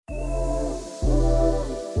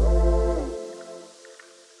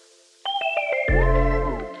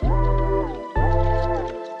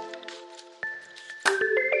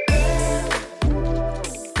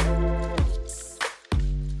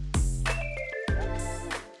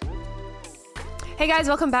Hey guys,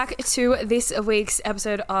 welcome back to this week's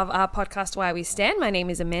episode of our podcast, Why We Stand. My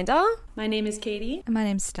name is Amanda. My name is Katie. And my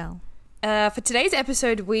name's Stell. For today's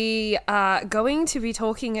episode, we are going to be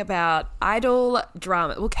talking about idol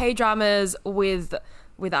drama. Well, K-dramas with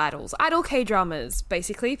idols. Idol K-dramas,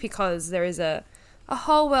 basically, because there is a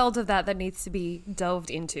whole world of that needs to be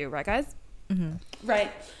delved into. Right, guys? Mm-hmm.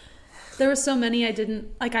 Right. There were so many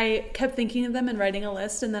I kept thinking of them and writing a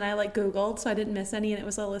list, and then I Googled so I didn't miss any, and it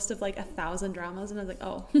was a list of 1,000 dramas, and I was like,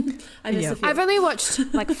 oh, I missed a few. I've only watched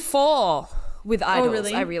 4 with idols, oh,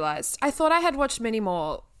 really? I realized. I thought I had watched many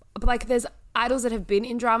more, but there's idols that have been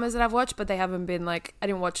in dramas that I've watched, but they haven't been I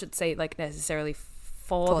didn't watch it, say, necessarily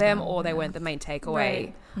for them, or they weren't the main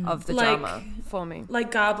takeaway of the drama for me.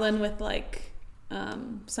 Like Goblin with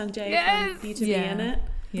Sungjae Yes! from B2B in it.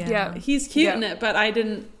 Yeah. He's cute in it, but I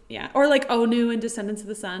didn't. Yeah. Or Onu in Descendants of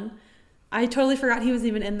the Sun. I totally forgot he was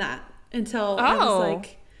even in that until I was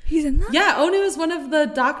he's in that? Yeah, Onu is one of the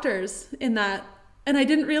doctors in that. And I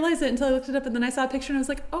didn't realize it until I looked it up, and then I saw a picture and I was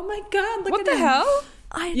like, oh my God, look what at the him. hell?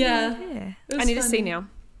 I need to see now.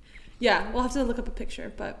 Yeah, we'll have to look up a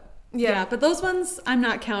picture, but yeah, but those ones I'm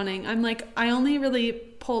not counting. I'm I only really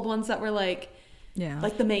pulled ones that were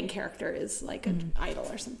the main character is an idol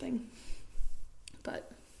or something.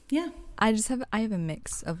 But yeah. I have a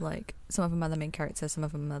mix of some of them are the main character, some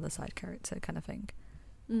of them are the side character kind of thing.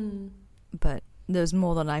 But there's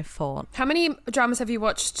more than I thought. How many dramas have you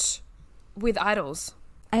watched with idols?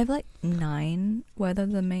 I have 9 where they're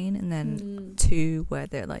the main, and then 2 where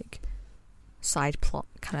they're side plot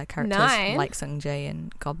kind of characters, 9? like Sungjae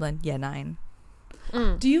and Goblin. Yeah, 9.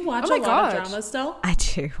 Do you watch a lot of dramas still? I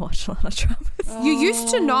do watch a lot of dramas. You used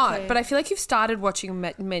to not, but I feel like you've started watching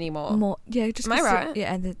many more. Yeah, just am I right?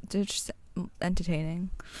 And they're just entertaining.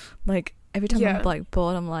 Every time I'm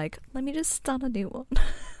bored, I'm like, let me just start a new one.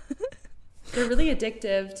 They're really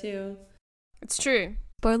addictive too. It's true.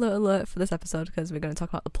 Spoiler alert for this episode, because we're going to talk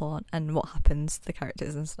about the plot and what happens to the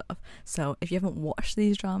characters and stuff. So if you haven't watched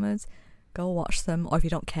these dramas, go watch them, or if you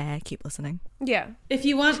don't care, keep listening. Yeah. If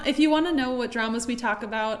you want to know what dramas we talk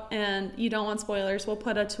about and you don't want spoilers, we'll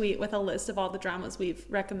put a tweet with a list of all the dramas we've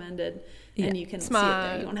recommended, and you can see it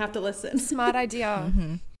there. You won't have to listen. Smart idea.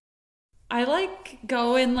 Mm-hmm. I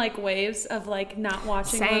go in waves of not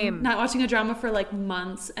watching a drama for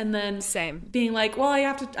months, and then being well,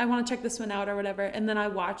 I want to check this one out or whatever, and then I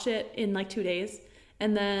watch it in 2 days.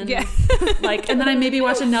 And then, and then I maybe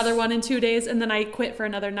watch another one in 2 days, and then I quit for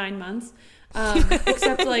another 9 months.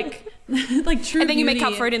 Except True Beauty. And then you make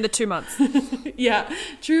up for it in the 2 months. Yeah.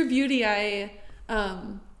 True Beauty, I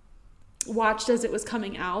watched as it was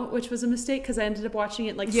coming out, which was a mistake, because I ended up watching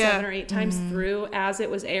it 7 or 8 times through as it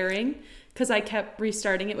was airing, because I kept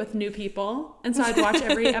restarting it with new people. And so I'd watch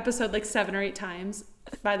every episode 7 or 8 times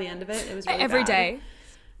by the end of it. It was really every bad. day.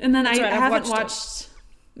 And then I haven't watched...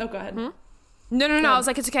 Oh, go ahead. No. I was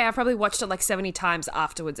it's okay. I probably watched it 70 times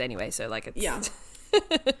afterwards anyway. So it's... Yeah. You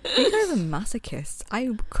guys are masochists. I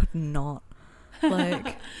could not.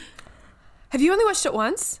 Have you only watched it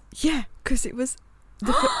once? Yeah, because it was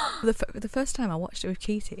the first time I watched it with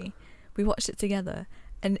Katie. We watched it together,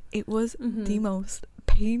 and it was the most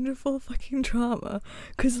painful fucking drama.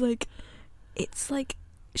 Because it's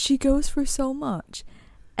she goes through so much,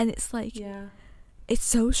 and it's it's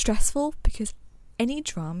so stressful, because any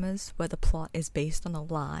dramas where the plot is based on a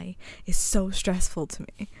lie is so stressful to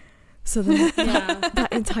me. So that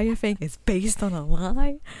entire thing is based on a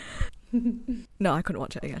lie. No, I couldn't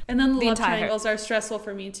watch it again. And then the love triangles are stressful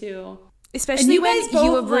for me too. Especially when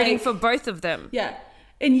you were rooting for both of them. Yeah.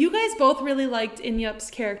 And you guys both really liked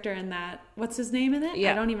In-Yup's character in that. What's his name in it?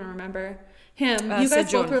 Yeah. I don't even remember. Him. You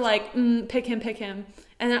guys both were pick him.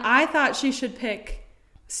 And then I thought she should pick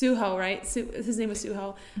Suho, right? His name was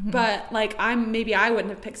Suho. Mm-hmm. But I wouldn't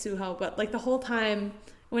have picked Suho, but the whole time,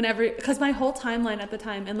 because my whole timeline at the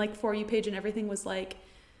time and For You page and everything was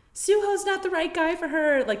Suho's not the right guy for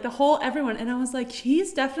her, everyone, and I was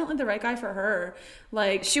he's definitely the right guy for her.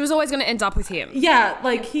 She was always going to end up with him. Yeah,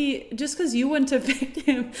 he, just because you wouldn't have picked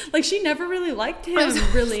him, she never really liked him,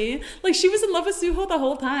 really. She was in love with Suho the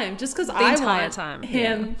whole time. Just because I want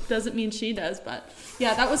him doesn't mean she does. But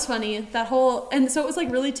yeah, that was funny. And so it was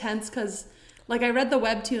really tense, because I read the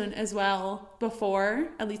webtoon as well before,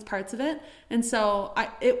 at least parts of it. And so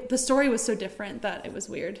the story was so different that it was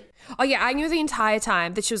weird. Oh yeah, I knew the entire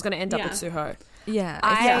time that she was going to end up with Suho. Yeah.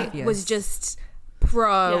 I was just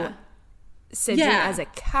pro Sejun as a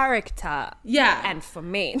character. Yeah. And for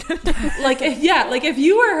me. If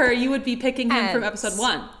you were her, you would be picking him from episode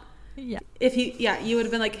 1. Yeah. You would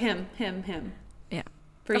have been him. Yeah.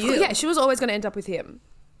 For you. Yeah, she was always going to end up with him.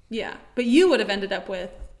 Yeah. But you would have ended up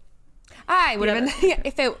with... I would have been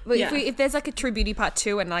if there's like a True Beauty Part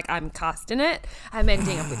 2 and like I'm cast in it, I'm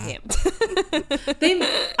ending up with him.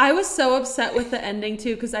 I was so upset with the ending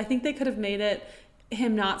too, because I think they could have made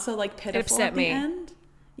him not so like pitiful at the end.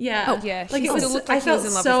 Yeah. Oh yeah. Like I felt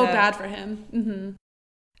so bad for him.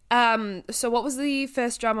 Mm-hmm. So what was the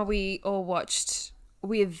first drama we all watched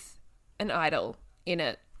with an idol in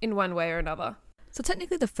it, in one way or another? So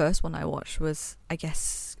technically the first one I watched was, I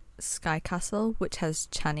guess, Sky Castle, which has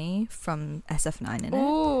Chani from SF9 in it.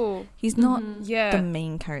 Ooh. He's not the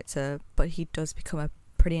main character, but he does become a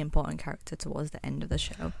pretty important character towards the end of the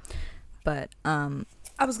show. But I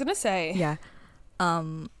was gonna say,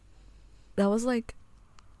 that was like,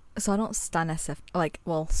 so I don't stan SF, like,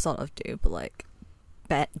 well, sort of do, but like,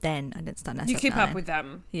 then I didn't stan SF9. You keep up with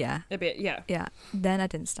them, yeah, a bit, yeah. Then I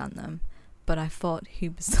didn't stan them, but I thought he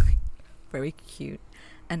was like very cute,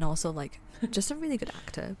 and also like just a really good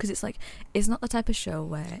actor, because it's like, it's not the type of show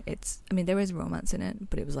where it's, I mean, there is romance in it,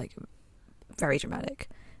 but it was like very dramatic,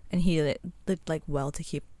 and he did like well to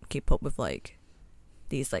keep up with like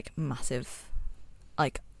these like massive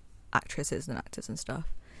like actresses and actors and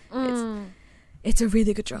stuff. It's a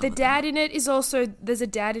really good drama. The dad in it is also, there's a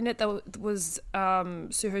dad in it that was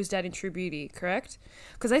Suho's dad in True Beauty, correct?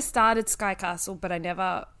 Because I started Sky Castle, but I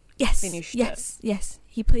never finished it. Yes.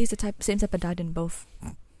 He plays the same type of dad in both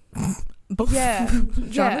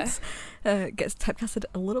dramas. Gets typecasted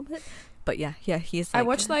a little bit, but yeah, he's like, I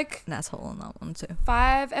watched like an asshole on that one too.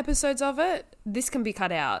 5 episodes of it. This can be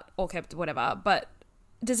cut out or kept, whatever. But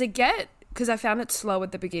does it get? Because I found it slow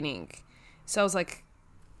at the beginning, so I was like,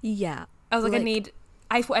 I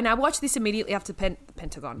watched this immediately after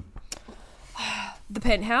Pentagon, the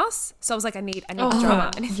Penthouse. So I was like, I need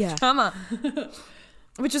drama. I need drama.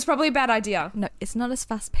 Which is probably a bad idea. No, it's not as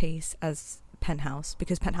fast paced as Penthouse,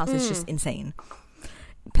 because Penthouse is just insane.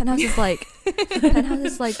 Penthouse is like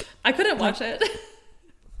I couldn't watch it.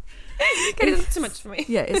 It's too much for me.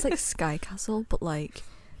 Yeah, it's like Sky Castle, but like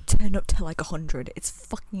turn up to like 100. It's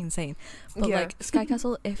fucking insane. But like Sky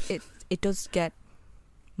Castle, if it does get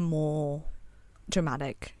more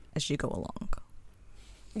dramatic as you go along.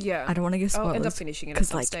 Yeah, I don't want to give spoilers. I'll end up finishing it at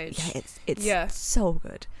some stage. Yeah, it's so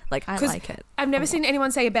good. Like, I like it. I've never seen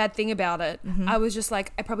anyone say a bad thing about it. I was just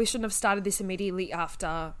like, I probably shouldn't have started this immediately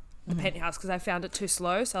after the Penthouse, because I found it too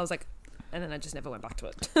slow. So I was like, and then I just never went back to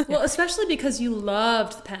it. Well, especially because you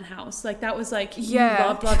loved the Penthouse. Like, that was like, you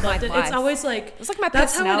loved it. It's always like, it's like my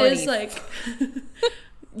that's personality. how it is. Like,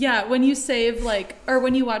 yeah, when you save like, or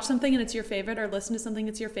when you watch something and it's your favorite, or listen to something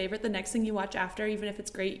it's your favorite, the next thing you watch after, even if it's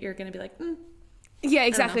great, you're gonna be like, yeah,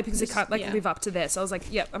 exactly, because it can't like live up to this. So I was like,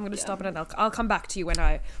 I'm going to stop it, and I'll come back to you when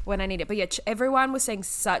I need it. But yeah, everyone was saying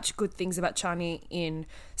such good things about Chani in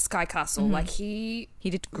Sky Castle. Like he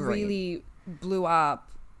did great. Really blew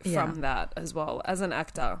up from that as well as an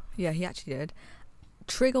actor. Yeah, he actually did.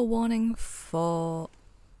 Trigger warning for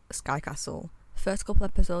Sky Castle. First couple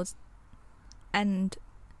episodes, and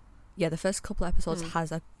the first couple episodes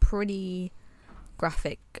has a pretty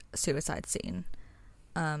graphic suicide scene.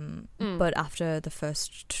 But after the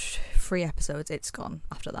first 3 episodes, it's gone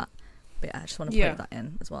after that. But yeah, I just want to put that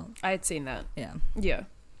in as well. I had seen that. Yeah.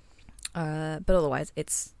 But otherwise,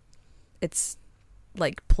 it's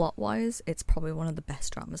like plot wise, it's probably one of the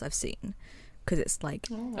best dramas I've seen, because it's like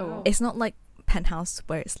it's not like Penthouse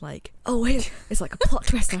where it's like, it's like a plot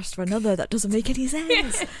twist after another that doesn't make any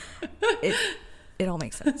sense. It all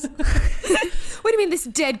makes sense. What do you mean this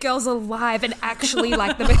dead girl's alive and actually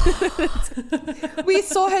like the we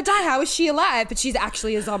saw her die, how is she alive, but she's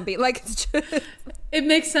actually a zombie? Like, it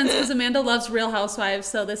makes sense because Amanda loves Real Housewives,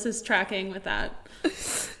 so this is tracking with that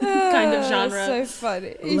kind of genre. So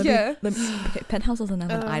funny. Penthouse doesn't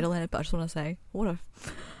have an idol in it, but I just want to say,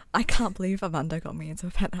 I can't believe Amanda got me into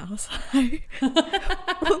a Penthouse. I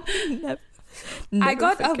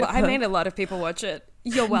made a lot of people watch it.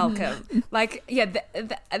 You're welcome. Like,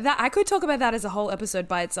 that I could talk about that as a whole episode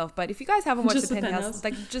by itself, but if you guys haven't watched the Penthouse,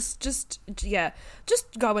 like just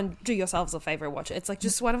go and do yourselves a favor and watch it. It's like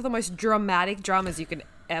just one of the most dramatic dramas you can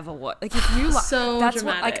ever watch. Like, if you like, so that's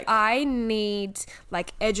dramatic. what, like, I need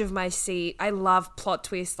like edge of my seat. I love plot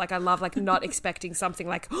twists. Like, I love like not expecting something.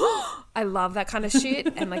 Like, I love that kind of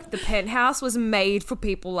shit. And like the Penthouse was made for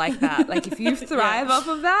people like that. Like, if you thrive off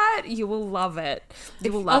of that, you will love it.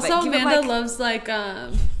 You will love it. Also, Amanda loves like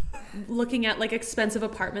looking at like expensive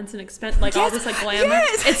apartments and like all this like glamour.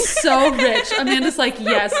 It's so rich. Amanda's like,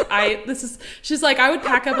 she's like, I would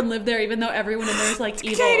pack up and live there even though everyone in there is like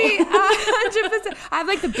evil. Katie, 100%. I have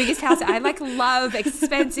like the biggest house. I like love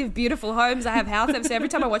expensive, beautiful homes. I have houses. So every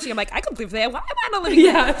time I'm watching, I'm like, I could live there. Why am I not living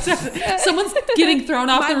there? Exactly. Someone's getting thrown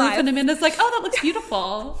off the roof and Amanda's like, oh, that looks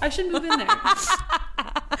beautiful. I should move in there.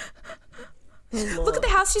 Look at the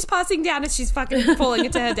house she's passing down as she's fucking falling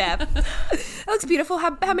into her death. It looks beautiful.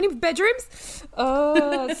 How many bedrooms?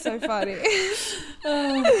 Oh, it's so funny.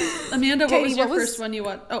 Amanda, Katie, what was your first one you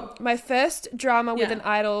watched? Oh, my first drama with an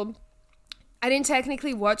idol. I didn't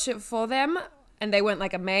technically watch it for them, and they weren't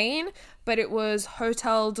like a main, but it was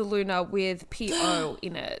Hotel de Luna with P.O.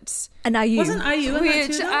 in it. And IU. Wasn't IU in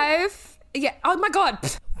that too, though? Yeah. Oh my god.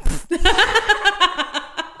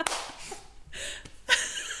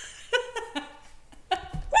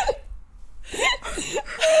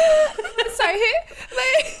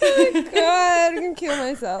 Oh my god, I'm gonna kill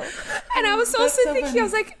myself. And I was also thinking, funny. I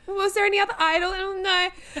was like, was there any other idol? And no.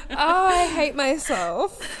 Oh, I hate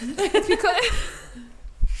myself. Because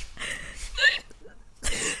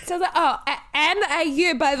so I was like, oh, and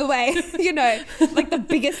IU, by the way, you know, like the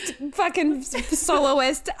biggest fucking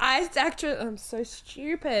soloist actress. I'm so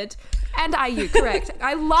stupid. And IU, correct.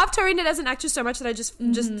 I loved her in it as an actress so much that I just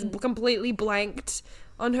completely blanked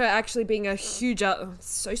on her actually being a huge. I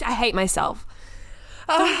hate myself.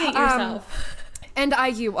 Don't hate yourself. And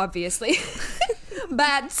IU, obviously.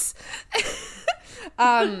 But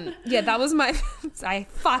yeah, that was my. I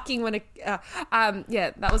fucking want to.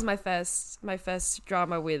 Yeah, that was my first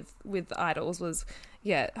drama with idols was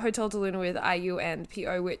Hotel de Luna with IU and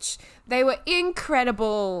P.O., which they were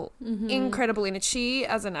incredible in it. She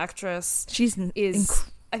as an actress,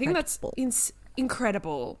 I think that's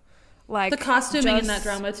incredible. Like the costuming in that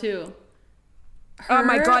drama too. Oh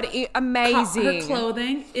my god, amazing. Her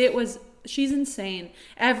clothing, she's insane.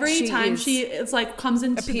 Every time it's like comes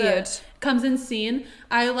in scene,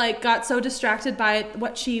 I like got so distracted by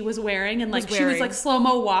what she was wearing and like she was like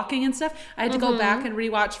slow-mo walking and stuff. I had to go back and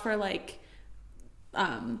rewatch for like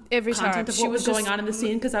every content of what was going on in the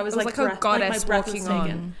scene because I was like a goddess my breath walking was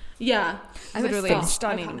taken. on. Yeah. Literally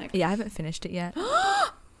stunning. Iconic. Yeah, I haven't finished it yet.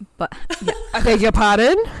 But yeah. I beg your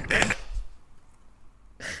pardon?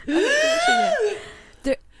 Do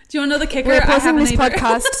you want to know the kicker? We're pausing this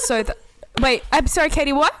podcast so that... Wait, I'm sorry,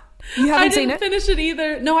 Katie, what? You haven't seen it? I didn't finish it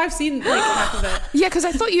either. No, I've seen like half of it. Yeah, because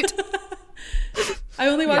I thought you'd... I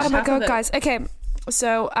only watched half of it. Oh my god, guys. Okay,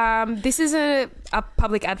 so this is a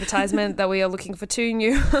public advertisement that we are looking for 2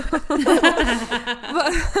 new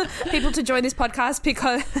people to join this podcast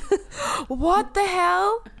because... What the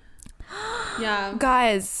hell? Yeah,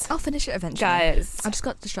 guys, I'll finish it eventually. Guys, I just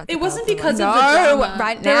got distracted. It wasn't because of the drama.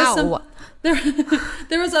 Right now.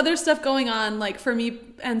 There was other stuff going on, like for me,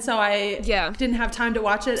 and so I didn't have time to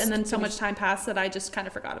watch it, and then so much time passed that I just kind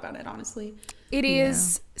of forgot about it. Honestly, it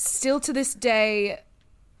is still to this day,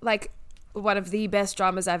 like one of the best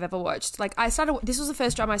dramas I've ever watched. Like this was the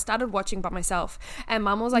first drama I started watching by myself, and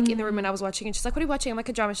Mum was like in the room and I was watching, and she's like, "What are you watching?" I'm like,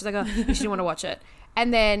 "A drama." She's like, "Oh, you didn't want to watch it."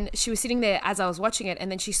 And then she was sitting there as I was watching it, and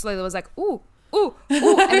then she slowly was like, "Ooh, ooh,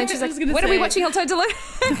 ooh," and then she's like, "When are we watching Hotel de Luna?"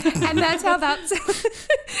 And that's how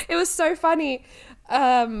it was so funny.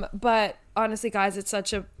 But honestly, guys, it's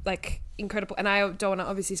such a like incredible, and I don't want to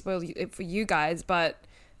obviously spoil it for you guys, but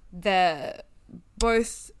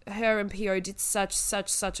both her and P.O. did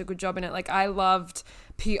such a good job in it. Like I loved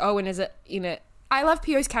P.O. in it. I love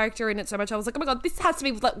P.O.'s character in it so much. I was like, oh my god, this has to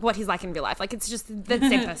be what he's like in real life. Like it's just the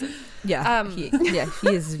same person. Yeah, he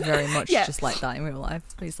is very much just like that in real life.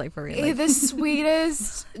 He's like very like... the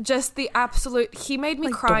sweetest, just the absolute. He made me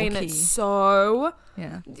like cry in it so.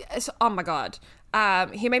 Yeah. Oh my god.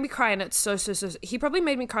 He made me cry in it so. He probably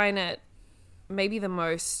made me cry in it. Maybe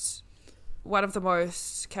one of the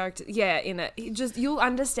most characters. Yeah, in it. You'll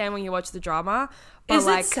understand when you watch the drama. But is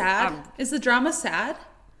it sad? Is the drama sad?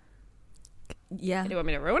 Yeah. Do you want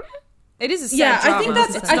me to ruin it? It is a sad drama. I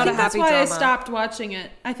think that's why I stopped watching it.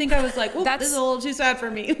 I think I was like, oh, this is a little too sad for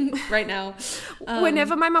me right now.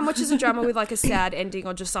 Whenever my mum watches a drama with like a sad ending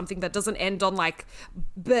or just something that doesn't end on like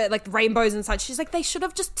rainbows and such, she's like, they should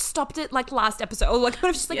have just stopped it like last episode, or like they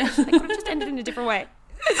could have just ended in a different way.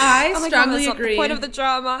 I strongly agree. That's not the point of the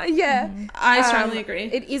drama. Yeah, I strongly agree.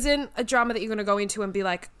 It isn't a drama that you're going to go into and be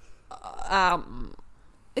like,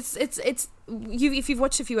 It's if you've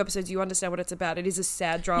watched a few episodes, you understand what it's about. It is a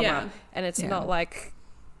sad drama, and it's not like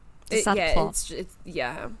it's a sad plot.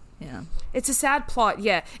 It's a sad plot.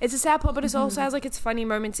 Yeah, it's a sad plot, but it also has like its funny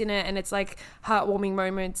moments in it, and it's like heartwarming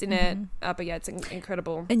moments in it. But yeah, it's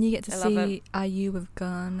incredible. And you get to see IU with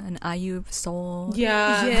gun and IU with sword.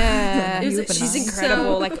 Yeah. She's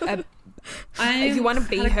incredible. You want to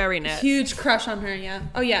be her in it. Huge crush on her. Yeah.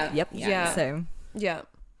 Oh yeah. Yep. Yeah. So yeah.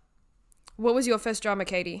 What was your first drama,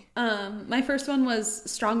 Katie? My first one was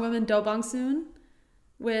Strong Woman Do Bong Soon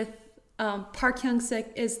with Park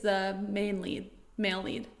Hyung-sik is the male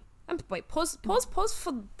lead. Wait, pause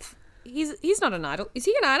for... He's not an idol. Is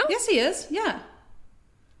he an idol? Yes, he is. Yeah.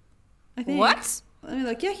 I think. What? Let me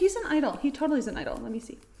look. Yeah, he's an idol. He totally is an idol. Let me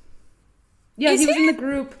see. Yeah, he was in the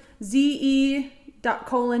group ZE.:A.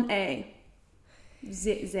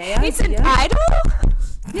 Zaya? He's an idol?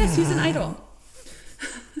 Yes, he's an idol.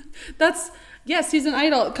 Yes, he's an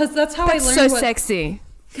idol. Because that's how I learned. That's so sexy.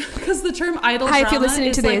 Because the term idol drama. Hi, if you're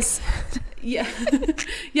listening to like, this. Yeah.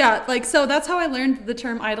 Yeah, like, so that's how I learned the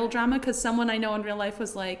term idol drama. Because someone I know in real life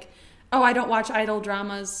was like, oh, I don't watch idol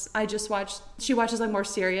dramas. I just she watches like more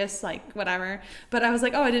serious, like whatever. But I was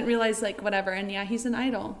like, oh, I didn't realize like whatever. And yeah, he's an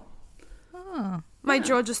idol. Oh. My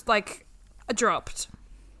jaw just like dropped.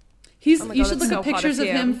 You should look at pictures of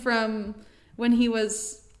him from when he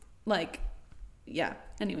was like, yeah.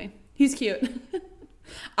 Anyway, he's cute.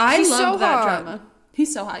 I love that drama.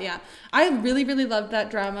 He's so hot. Yeah, I really, really loved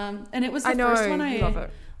that drama, and it was the first one I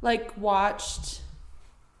like watched.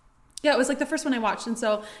 Yeah, it was like the first one I watched, and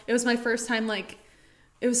so it was my first time. Like,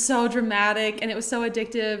 it was so dramatic, and it was so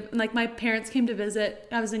addictive. And like, my parents came to visit.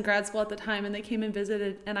 I was in grad school at the time, and they came and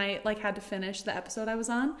visited, and I like had to finish the episode I was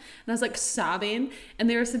on, and I was like sobbing, and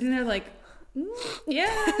they were sitting there like,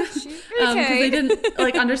 yeah, because they didn't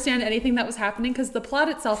like understand anything that was happening, because the plot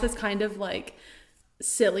itself is kind of like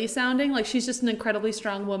silly sounding. Like, she's just an incredibly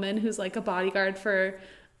strong woman who's like a bodyguard for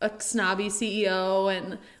a snobby CEO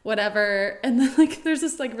and whatever, and then like there's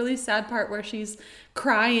this like really sad part where she's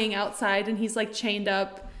crying outside and he's like chained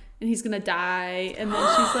up and he's gonna die, and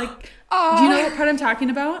then she's like, do you know what part I'm talking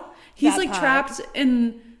about? He's like trapped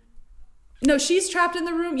in she's trapped in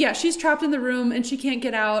the room. Yeah, she's trapped in the room and she can't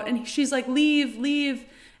get out, and she's like, leave,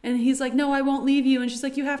 and he's like, no, I won't leave you, and she's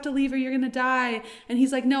like, you have to leave or you're gonna die, and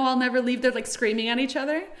he's like, no, I'll never leave. They're like screaming at each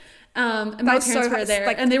other. And my parents were there,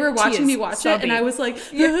 like, and they were watching me watch it, and I was like,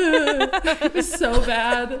 it was so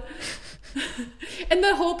bad. And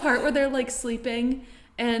the whole part where they're like sleeping,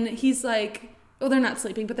 and he's like, well, they're not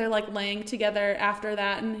sleeping, but they're like laying together after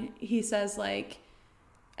that, and he says like,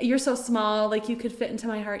 you're so small, like you could fit into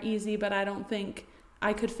my heart easy, but I don't think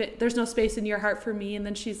I could fit. There's no space in your heart for me. And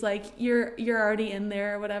then she's like, you're already in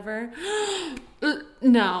there or whatever.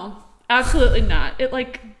 No. Absolutely not. It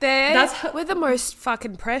like we're the most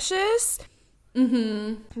fucking precious.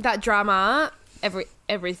 Mm-hmm. That drama,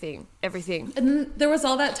 everything. And then there was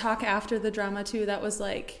all that talk after the drama too. That was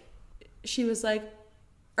like, she was like,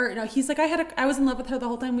 or no, he's like, I was in love with her the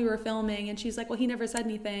whole time we were filming, and she's like, well, he never said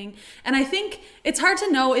anything. And I think it's hard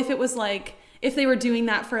to know if it was like, if they were doing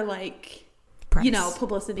that for like, press. You know,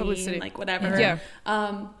 publicity and like whatever. Yeah.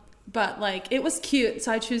 But like, it was cute,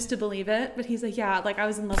 so I choose to believe it. But he's like, yeah, like I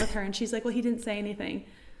was in love with her, and she's like, well, he didn't say anything,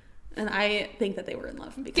 and I think that they were in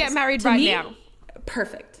love. Because get married right now.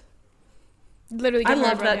 Perfect. Literally, I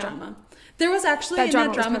loved that drama. There was actually in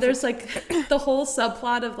that drama, there's like the whole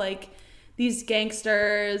subplot of like these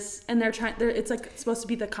gangsters, and it's like supposed to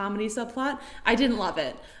be the comedy subplot. I didn't love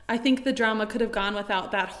it. I think the drama could have gone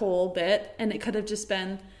without that whole bit, and it could have just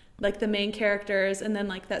been like the main characters and then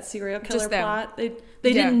like that serial killer plot.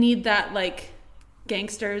 They didn't need that like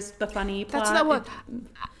gangsters, the funny plot. That's not what.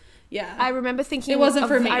 Yeah, I remember thinking it wasn't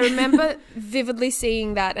for me. I remember vividly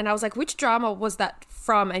seeing that, and I was like, which drama was that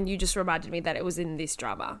from? And you just reminded me that it was in this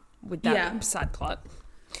drama with that side plot.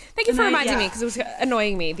 Thank you for reminding me, because it was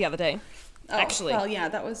annoying me the other day. Oh, actually, well, yeah,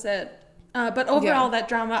 that was it. But overall, that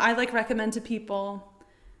drama I like recommend to people.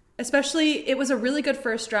 Especially, it was a really good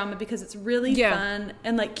first drama because it's really fun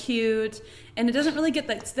and like cute, and it doesn't really get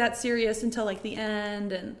that serious until like the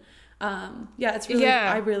end. And it's really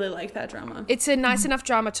I really like that drama. It's a nice enough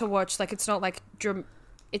drama to watch. Like, it's not like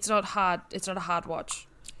it's not hard. It's not a hard watch.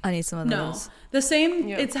 I need some of those. No, the same.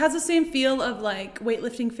 Yeah. It has the same feel of like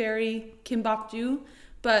Weightlifting Fairy, Kim Bok-joo,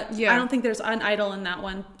 but I don't think there's an idol in that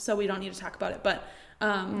one, so we don't need to talk about it. But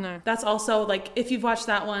no. That's also like, if you've watched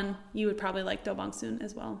that one, you would probably like Do Bong-soon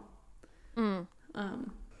as well.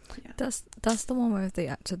 That's the one with the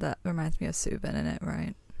actor that reminds me of Subin in it,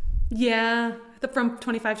 right? Yeah, from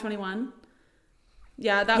 25-21.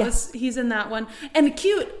 Yeah, was he's in that one, and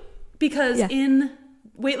cute because in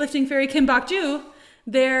Weightlifting Fairy, Kim Bok-joo,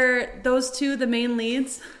 those two, the main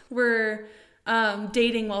leads, were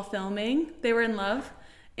dating while filming. They were in love,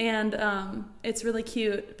 and it's really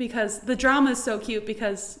cute because the drama is so cute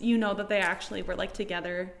because you know that they actually were like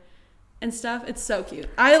together and stuff. It's so cute.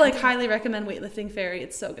 I like highly recommend Weightlifting Fairy.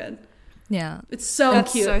 It's so good. Yeah, it's so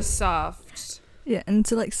cute. So soft. Yeah, and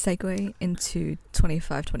to like segue into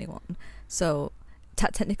 25-21. So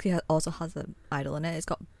technically also has an idol in it. It's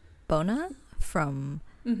got Bona from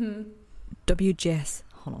WGS.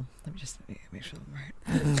 Hold on, let me just make sure I'm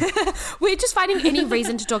right. We're just finding any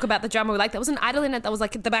reason to talk about the drama. We're like, there was an idol in it that was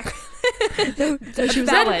like at the back. No, she was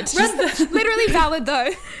valid. She's literally valid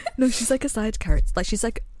though. No, she's like a side character. Like, she's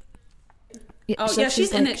like,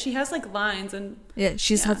 she's in it. She has like lines and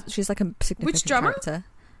she's like a significant Which drama? character.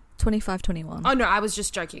 25-21. Oh no, I was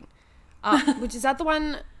just joking. Which is that the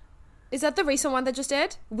one? Is that the recent one that just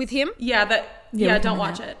aired with him? Yeah, don't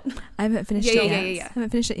watch it. I haven't finished it yet. I haven't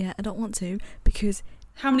finished it yet. I don't want to because.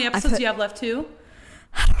 How many episodes do you have left? 2?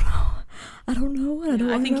 I don't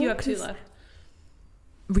know. I think you have 2 left.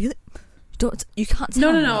 Really? You can't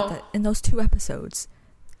tell me No. that in those 2 episodes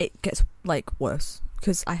it gets like worse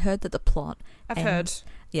because I heard that the plot. I've heard.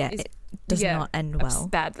 Yeah, it does not end well.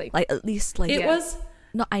 Badly. Like at least like it was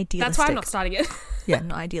not idealistic. That's why I'm not starting it. Yeah,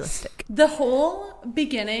 not idealistic. The whole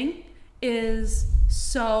beginning is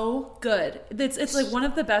so good. It's like one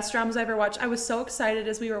of the best dramas I ever watched. I was so excited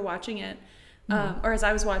as we were watching it. Or as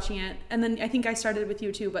I was watching it, and then I think I started with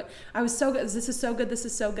you too, but I was so good. This is so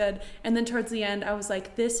good. And then towards the end, I was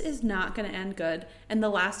like, this is not going to end good. And the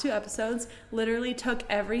last 2 episodes literally took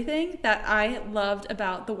everything that I loved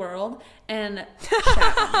about the world and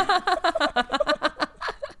shat on it.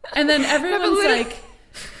 And then everyone's like,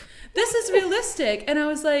 this is realistic. And I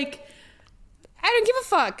was like, I don't give a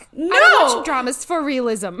fuck. No! I don't watch dramas for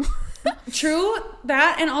realism. True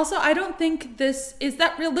that, and also I don't think this is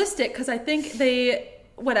that realistic because I think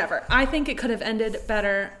I think it could have ended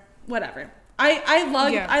better. Whatever.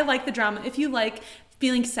 I like the drama. If you like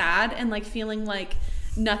feeling sad and like feeling like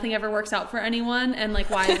nothing ever works out for anyone and like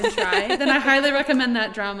why even try, then I highly recommend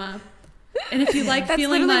that drama. And if you like That's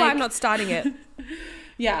feeling literally like why I'm not starting it.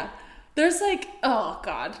 yeah, there's like oh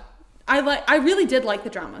god, I really did like the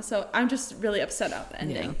drama, so I'm just really upset about the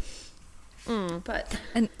ending. Yeah. But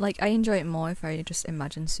and like I enjoy it more if I just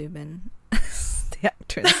imagine Subin the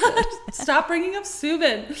actor instead. Stop bringing up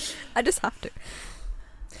Subin. I just have to.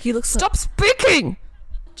 He looks Stop speaking.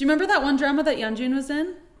 Do you remember that one drama that Yeonjun was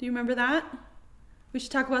in? Do you remember that? We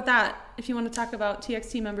should talk about that if you want to talk about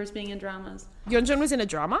TXT members being in dramas. Yeonjun was in a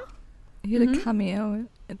drama? He had a cameo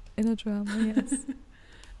in a drama, yes.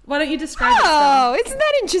 Why don't you describe it? Oh, isn't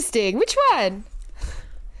that interesting? Which one?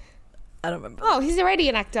 I don't remember. Oh, he's already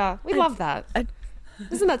an actor. We love that.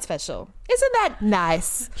 Isn't that special? Isn't that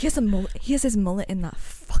nice? He has a mullet. He has his mullet in that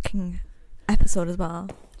fucking episode as well.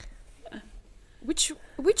 Which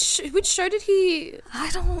show did he?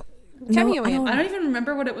 I don't cameo in? I don't even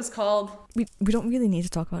remember what it was called. We don't really need to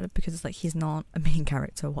talk about it because like he's not a main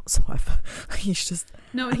character whatsoever. He's just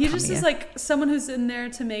he just is like someone who's in there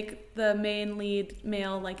to make the main lead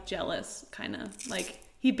male like jealous, kind of like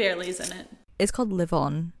he barely is in it. It's called Live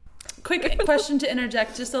On. Quick question to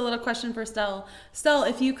interject, just a little question for Stell. Stell,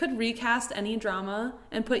 if you could recast any drama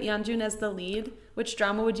and put Yeonjun as the lead, which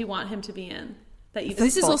drama would you want him to be in?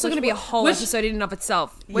 This is also going to be a whole episode in and of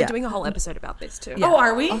itself. We're doing a whole episode about this too. Yeah. Oh,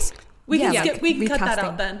 are we? We can cut that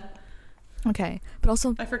out then. Okay, but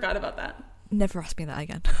also I forgot about that. Never ask me that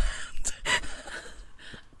again.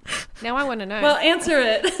 Now I want to know. Well, answer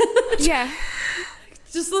it. Yeah.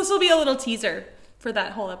 Just this will be a little teaser for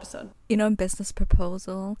that whole episode. You know, in Business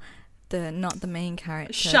Proposal, not the main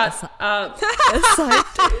character. Shut up.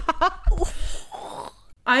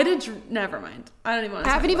 Never mind. I don't even want to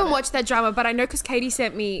I haven't even watched that drama, but I know because Katie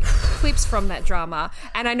sent me clips from that drama,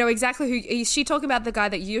 and I know exactly who. Is she talking about the guy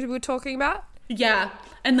that you were talking about? Yeah,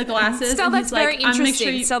 and the glasses. Still, that's very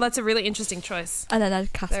interesting. Sure that's a really interesting choice. And then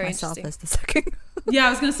I'd cast myself as the second. Yeah, I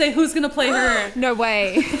was going to say, who's going to play her? No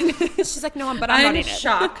way. She's like, no, I'm not in it. I'm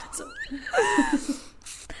shocked.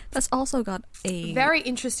 That's also got a... very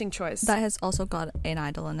interesting choice. That has also got an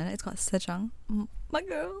idol in it. It's got Sejong, my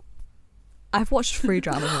girl. I've watched 3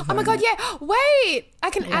 dramas with her. Oh my god, yeah. Wait, I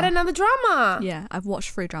can add another drama. Yeah, I've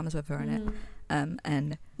watched 3 dramas with her in it.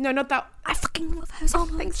 And... No, not that. I fucking love her so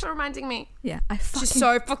much. Thanks for reminding me. Yeah, She's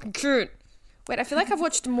so fucking cute. Wait, I feel like I've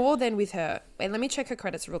watched more than with her. Wait, let me check her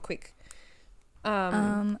credits real quick.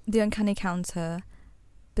 The Uncanny Counter,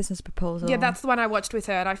 Business Proposal. Yeah, that's the one I watched with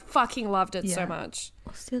her, and I fucking loved it so much.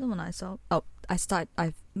 What's the other one I saw? Oh,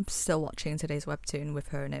 I'm still watching Today's Webtoon with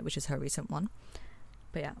her in it, which is her recent one.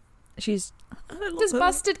 But yeah, Does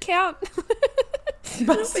Busted count?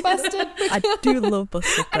 Busted. I do love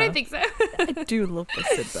Busted, though. I don't think so. I do love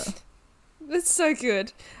Busted, though. It's so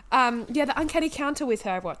good. Yeah, the Uncanny Counter with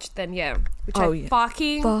her I watched then, which I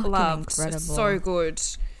fucking loved. Incredible. It's so good.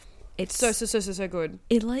 It's so good.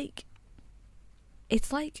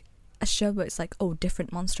 It's like a show where it's like,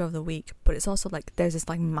 different monster of the week, but it's also like there's this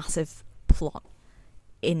like massive plot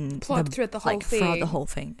throughout the whole thing. Throughout the whole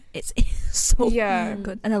thing. It's so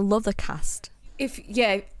good. And I love the cast.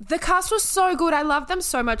 The cast was so good. I love them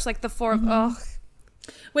so much. Like the 4 of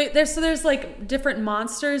Wait, there's like different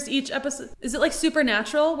monsters each episode. Is it like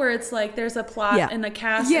Supernatural where it's like there's a plot and a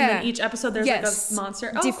cast and then each episode there's like a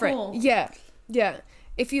monster? Oh, different. Cool. Yeah.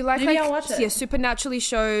 If you like, maybe I'll watch it. Supernaturally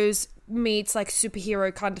shows, meets like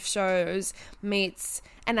superhero kind of shows meets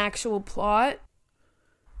an actual plot,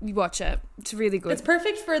 you watch it. It's really good. It's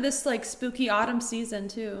perfect for this like spooky autumn season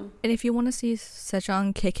too. And if you want to see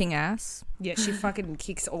Sejong kicking ass, yeah, she fucking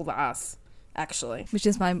kicks all the ass, actually. Which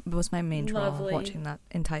was my main draw of watching that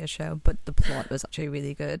entire show. But the plot was actually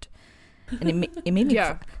really good, and it made me.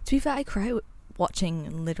 To be fair, I cry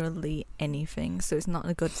watching literally anything, so it's not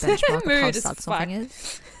a good benchmark of how sad something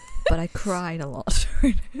is. But I cried a lot.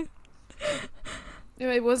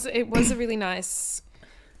 It was a really nice.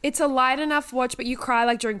 It's a light enough watch, but you cry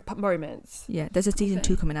like during moments. Yeah, there's a season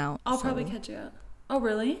 2 coming out. I'll probably catch you up. Oh,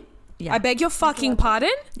 really? Yeah. I beg your fucking pardon?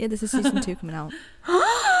 Yeah, there's a season 2 coming out.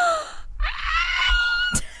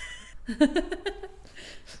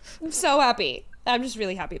 I'm so happy. I'm just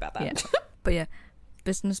really happy about that. Yeah. But yeah,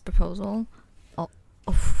 Business Proposal.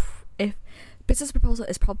 If Business Proposal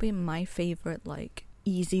is probably my favorite like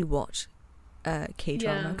easy watch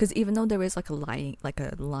K-drama, because even though there is like a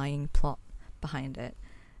lying plot behind it,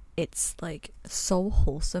 it's like so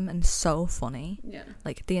wholesome and so funny. Yeah,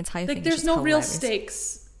 like the entire thing. Like there's no real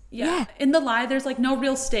stakes. Yeah. In the lie, there's like no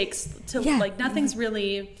real stakes to like nothing's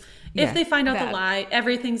really. If they find out the lie,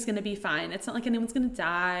 everything's gonna be fine. It's not like anyone's gonna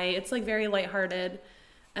die. It's like very lighthearted.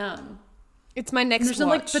 It's my next. There's no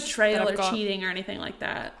like betrayal or cheating or anything like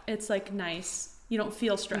that. It's like nice. You don't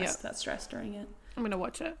feel stressed. That stress during it. I'm gonna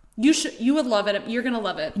watch it. You would love it. You're gonna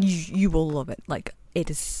love it. You will love it. Like it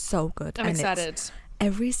is so good. I'm excited.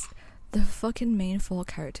 The fucking main 4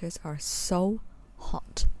 characters are so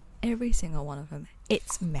hot. Every single one of them.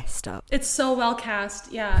 It's messed up. It's so well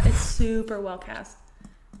cast. Yeah, it's super well cast.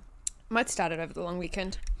 Might start it over the long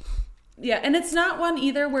weekend. Yeah, and it's not one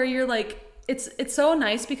either where you're like, it's so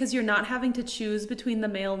nice because you're not having to choose between the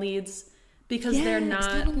male leads because they're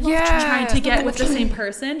not trying to get with the same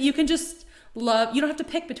person. You can just love. You don't have to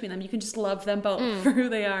pick between them. You can just love them both for who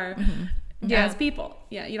they are as people.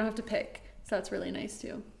 Yeah, you don't have to pick. So that's really nice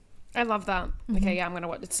too. I love that. Okay, yeah, I'm gonna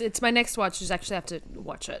watch. It's my next watch. Just actually have to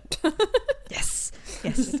watch it. Yes,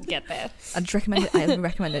 just get there. I'd recommend it. I would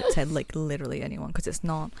recommend it to like literally anyone because it's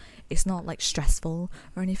not like stressful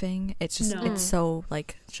or anything. It's just it's so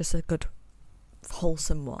like just a good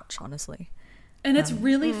wholesome watch, honestly. And it's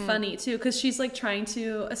really funny too because she's like trying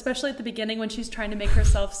to, especially at the beginning when she's trying to make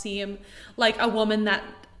herself seem like a woman that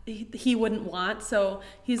he wouldn't want, so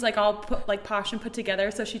he's like all posh and put together,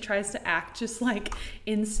 so she tries to act just like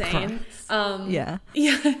insane.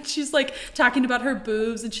 She's like talking about her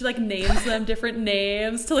boobs and she like names them different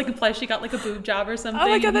names to like imply she got like a boob job or something. Oh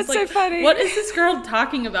my god, that's like, so funny. What is this girl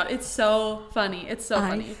talking about? It's so funny.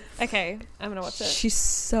 Funny. Okay, I'm gonna watch it. She's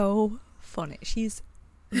so funny. She's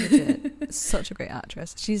legit such a great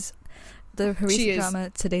actress. She's the Harissa drama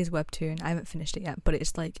Today's Webtoon. I haven't finished it yet, but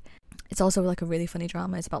it's like it's also like a really funny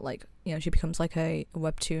drama. It's about like, you know, she becomes like a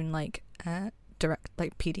webtoon like direct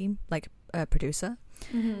like PD like producer,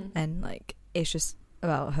 and like it's just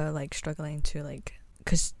about her like struggling to like,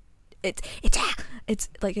 because it's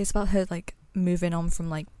like it's about her like moving on from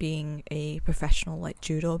like being a professional like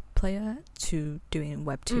judo player to doing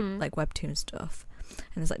webtoon like webtoon stuff,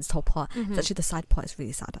 and there's like this whole plot. It's actually the side plot is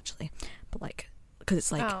really sad actually, but like because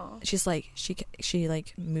it's like she's like she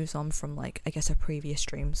like moves on from like I guess her previous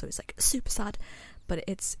dream, so it's like super sad, but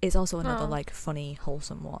it's also another like funny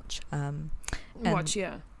wholesome watch. And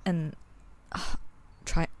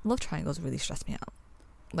love triangles really stress me out,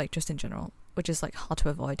 like just in general, which is like hard to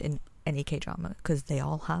avoid in any K-drama because they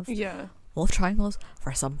all have love triangles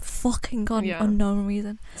for some fucking unknown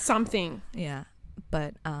reason. Something. Yeah,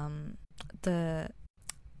 but the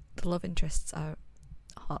love interests are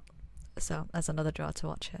hot. So that's another draw to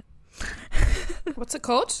watch it. What's it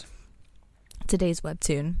called? Today's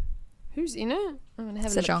Webtoon. Who's in it? I'm gonna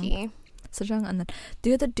have a look here. Sejong, and then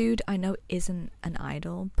the other dude I know isn't an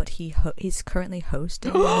idol, but he's currently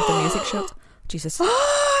hosting one of the music shows. Jesus.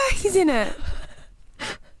 He's in it.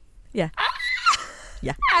 Yeah.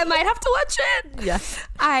 Yeah. I might have to watch it. Yeah.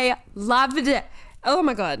 I loved it. Oh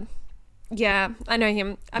my god. Yeah, I know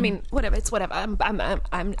him. I mean, whatever. It's whatever.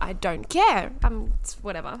 I don't care. It's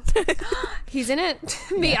whatever. He's in it.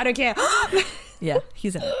 Me, I don't care. Yeah,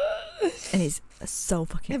 he's in it, and he's so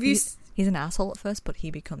fucking. He's an asshole at first, but he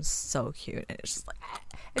becomes so cute, and it's just like.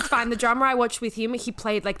 It's fine. The drama I watched with him, he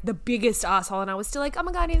played like the biggest asshole, and I was still like, oh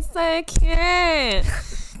my god, he's so cute.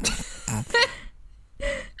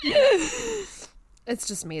 It's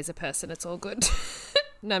just me as a person. It's all good.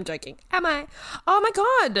 No, I'm joking. Am I? Oh my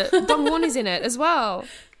god, Dongwon is in it as well.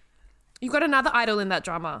 You got another idol in that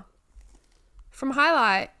drama. From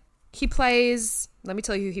Highlight, he plays. Let me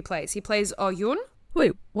tell you who he plays. He plays Oh Yoon.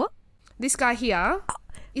 Wait, what? This guy here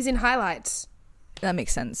is in Highlight. That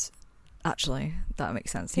makes sense. actually. That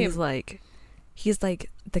makes sense. Him. He's like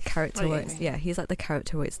the character where it's, he's like the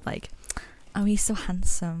character where it's like, oh, he's so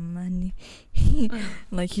handsome, and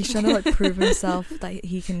like he's trying to like prove himself that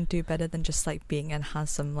he can do better than just like being a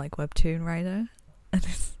handsome like webtoon writer. And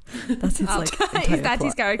that's his like entire is that plot.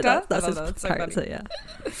 his character? That's his so character. funny. Yeah,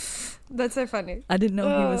 that's so funny. I didn't know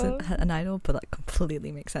he was an idol, but that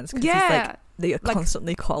completely makes sense because he's like they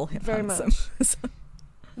constantly call him very handsome. Much.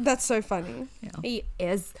 That's so funny. Yeah. He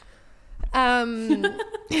is.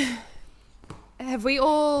 Have we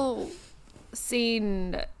all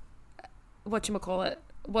seen whatchamacallit?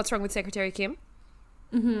 What's Wrong with Secretary Kim?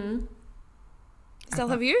 Mm-hmm. Still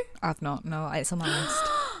have you? I've not. No, it's on my list.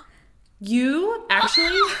 You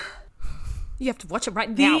actually? You have to watch it right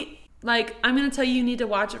now. Like, I'm going to tell you, you need to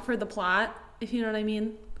watch it for the plot, if you know what I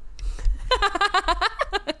mean.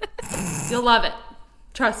 You'll love it.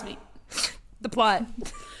 Trust me. The plot.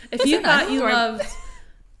 If you thought you loved...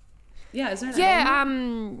 Yeah, is there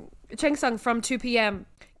an Cheng Sung from 2 p.m.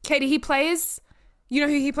 Katie, he plays... You know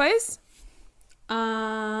who he plays?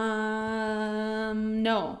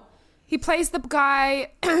 No. He plays the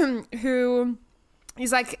guy who...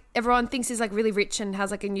 He's like... Everyone thinks he's like really rich and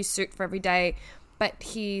has like a new suit for every day. But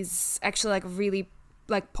he's actually like really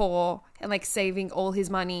like poor and like saving all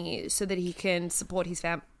his money so that he can support his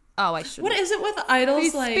family. Oh, I should. What is it with idols?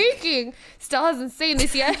 He's like speaking. Still hasn't seen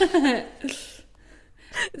this yet.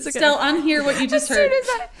 It's okay. Still unhear what you just heard.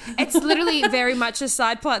 It's literally very much a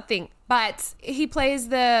side plot thing. But he plays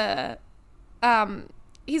the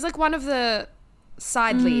he's like one of the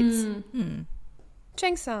side leads.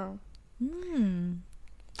 Cheng Sung.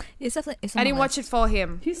 It's definitely. I didn't watch it for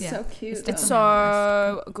him. He's so cute. It's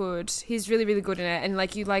so good. He's really, really good in it. And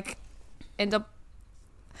like you like end up.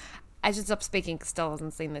 I should stop speaking because Stella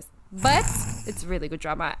hasn't seen this. But it's really good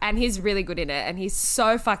drama. And he's really good in it. And he's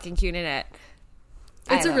so fucking cute in it.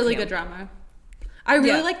 It's a really good drama. I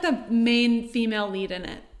really like the main female lead in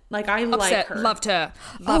it. Like, I like her. Loved her.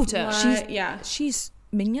 Loved her. She's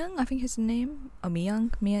Minyoung, I think is her name. Or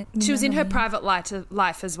Minyoung. She was in her private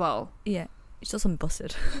life as well. Yeah. She's also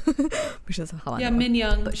busted. Which is how I know. Yeah,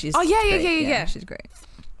 Minyoung. But she's yeah. She's great.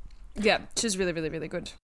 Yeah, she's really, really, really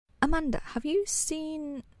good. Amanda, have you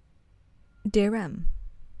seen KDramas?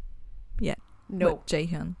 Yeah. No. With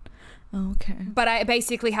Jaehyun. Oh, okay. But I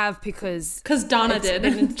basically have because Donna did.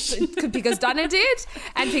 Because Donna did,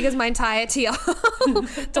 and because my entire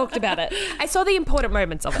TL talked about it. I saw the important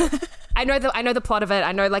moments of it. I know the plot of it.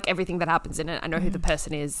 I know like everything that happens in it. I know who the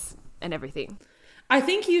person is and everything. I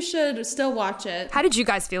think you should still watch it. How did you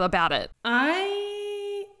guys feel about it?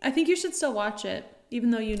 I think you should still watch it,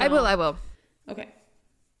 even though you know. I will. Okay.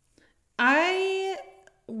 I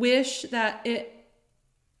wish that it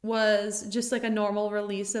was just like a normal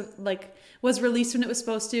release of like was released when it was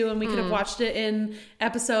supposed to, and we could have watched it in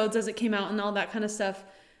episodes as it came out and all that kind of stuff.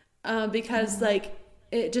 Because like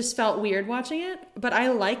it just felt weird watching it, but I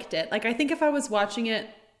liked it. Like I think if I was watching it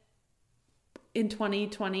in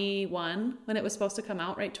 2021 when it was supposed to come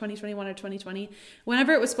out, right? 2021 or 2020,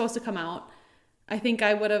 whenever it was supposed to come out, I think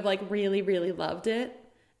I would have like really, really loved it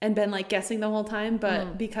and been like guessing the whole time.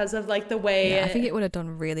 But because of like the way I think it would have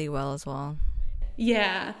done really well as well.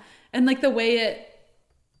 Yeah. And like the way it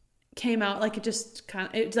came out, like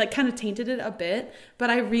it kind of tainted it a bit, but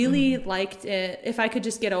I really liked it. If I could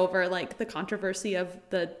just get over like the controversy of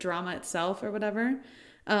the drama itself or whatever.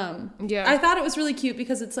 I thought it was really cute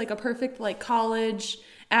because it's like a perfect like college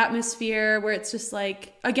atmosphere where it's just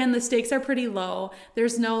like, again, the stakes are pretty low.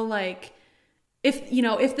 There's no like, if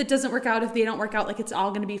it doesn't work out, if they don't work out, like it's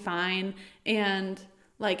all going to be fine. And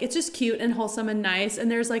like, it's just cute and wholesome and nice. And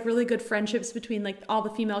there's like really good friendships between like all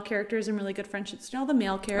the female characters and really good friendships between all the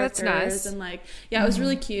male characters. That's nice. And like, yeah, it was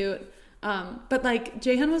really cute. But like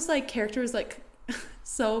Jaehyun was like, character was like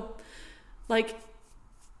so like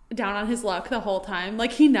down on his luck the whole time.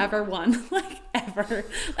 Like he never won, like ever.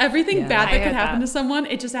 Everything bad that could happen to someone,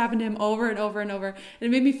 it just happened to him over and over and over. And it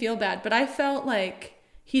made me feel bad. But I felt like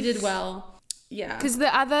he did well. Yeah. Because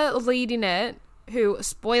the other lead in it, who,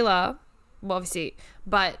 spoiler, well, obviously,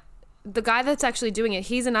 but the guy that's actually doing it,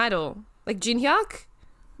 he's an idol. Like Jinhyuk?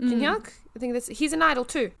 Jinhyuk? I think he's an idol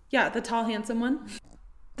too. Yeah, the tall, handsome one.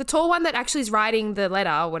 The tall one that actually is writing the letter,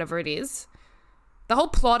 or whatever it is. The whole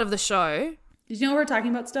plot of the show. Did you know what we're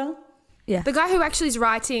talking about still? Yeah. The guy who actually is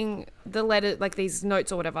writing the letter, like these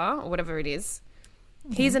notes or whatever it is,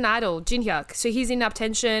 he's an idol, Jinhyuk. So he's in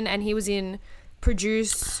Uptension and he was in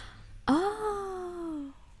Produce.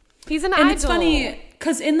 Oh. He's an idol. And it's funny,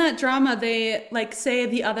 because in that drama, they like say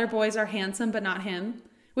the other boys are handsome, but not him.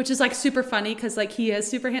 Which is like super funny because like he is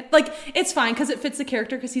super like it's fine because it fits the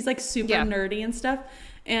character because he's like super nerdy and stuff.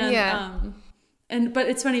 And but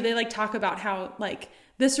it's funny, they like talk about how like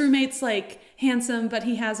this roommate's like handsome, but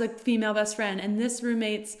he has a female best friend, and this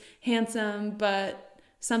roommate's handsome, but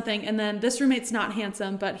something, and then this roommate's not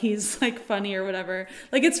handsome, but he's like funny or whatever.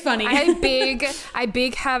 Like, it's funny. I have big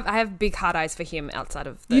hard eyes for him outside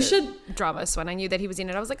of the drama. So when I knew that he was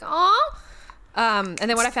in it, I was like, oh. And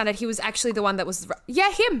then when I found out he was actually the one that was,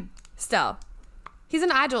 him. Stell. He's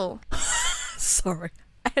an idol. Sorry,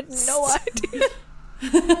 I had no idea.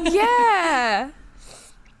 Yeah.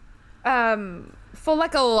 For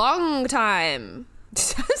like a long time.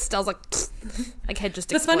 Stell's like head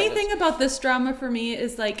just exploded. The funny thing about this drama for me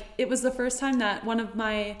is like it was the first time that one of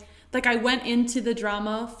my I went into the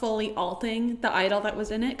drama fully alting the idol that was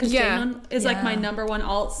in it, because Jaehyun is like my number one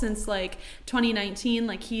alt since like 2019.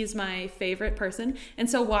 Like, he's my favorite person, and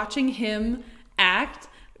so watching him act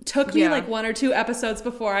took me like 1 or 2 episodes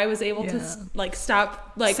before I was able to like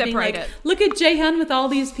stop like separate being like, it. look at Jaehyun with all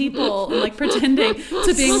these people and like pretending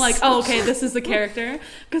to being like, oh, okay, this is the character,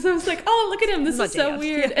 because I was like, oh, look at him, this is so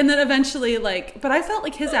weird. And then eventually like, but I felt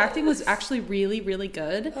like his acting was actually really, really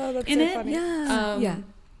good in it. Funny.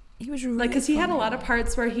 He was really like, because he had a lot of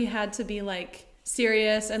parts where he had to be like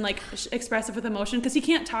serious and like expressive with emotion, because he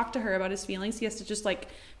can't talk to her about his feelings, he has to just like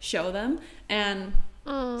show them, and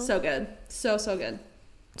so good, so good.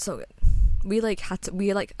 So good. We like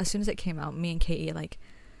as soon as it came out, me and Katie, like,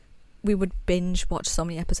 we would binge watch so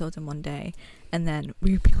many episodes in one day, and then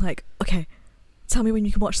we would be like, okay, tell me when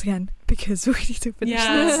you can watch again, because we need to finish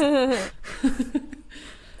this.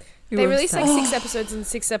 They released like 6 episodes and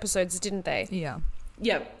 6 episodes, didn't they?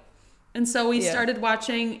 Yep. And so we started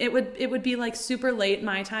watching, it would be like super late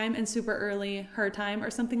my time and super early her time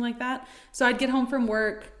or something like that. So I'd get home from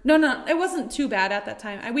work. No, it wasn't too bad at that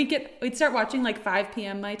time. We'd start watching like 5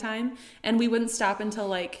 p.m. my time, and we wouldn't stop until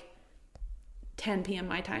like 10 p.m.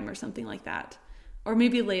 my time or something like that. Or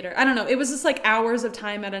maybe later. I don't know. It was just like hours of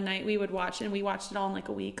time at a night we would watch, and we watched it all in like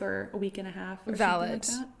a week or a week and a half. Or Valid. Like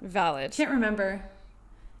that. Valid. Can't remember.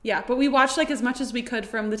 Yeah, but we watched like as much as we could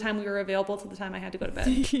from the time we were available to the time I had to go to bed.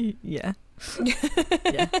 Yeah.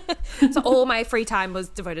 So all my free time was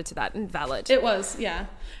devoted to that, and valid. It was, yeah.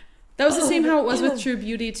 That was the same how it was with True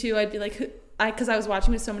Beauty too. I'd be like, because I was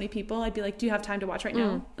watching with so many people, I'd be like, do you have time to watch right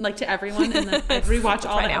now? Like, to everyone, and then I'd rewatch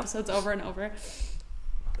all the episodes over and over.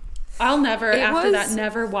 I'll never,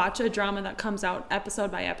 never watch a drama that comes out episode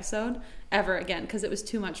by episode ever again, because it was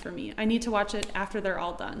too much for me. I need to watch it after they're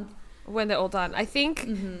all done. When they're all done. I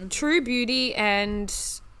think True Beauty and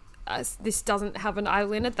this doesn't have an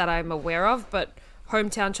idol in it that I'm aware of, but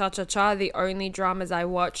Hometown Cha-Cha-Cha are the only dramas I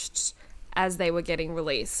watched as they were getting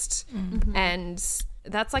released. And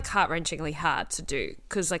that's like heart-wrenchingly hard to do,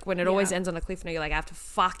 because like when it always ends on a cliff note, you're like, I have to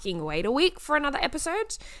fucking wait a week for another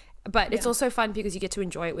episode. But it's also fun because you get to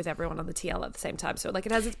enjoy it with everyone on the TL at the same time. So like,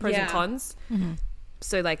 it has its pros and cons.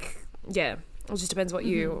 So like, it just depends what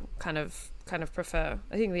you kind of prefer.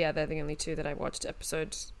 I think they're the only 2 that I watched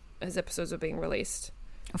episodes were being released.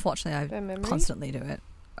 Unfortunately, I constantly do it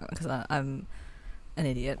because I'm an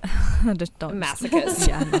idiot. I just don't. A masochist.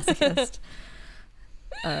 Yeah, I'm a masochist.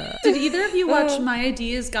 Did either of you watch My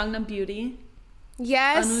ID is Gangnam Beauty?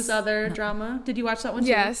 Yes. Anu's other drama. Did you watch that one too?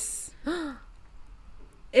 Yes.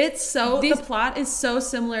 It's so the plot is so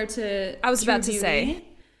similar to I was True about to Beauty, say.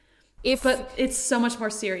 But it's so much more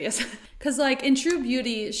serious. Because like in True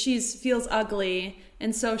Beauty, she feels ugly,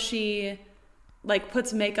 and so she like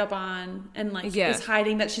puts makeup on and like is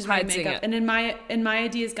hiding that she's wearing makeup. And in my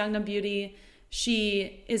idea is Gangnam Beauty,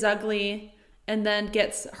 she is ugly and then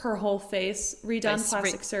gets her whole face redone,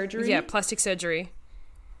 plastic surgery. Yeah, plastic surgery.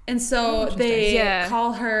 And so they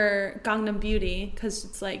call her Gangnam Beauty because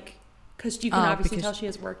it's like, because you can obviously tell she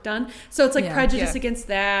has work done. So it's like prejudice against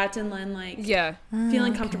that, and then like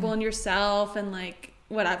feeling comfortable in yourself and like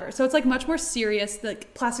whatever. So it's like much more serious,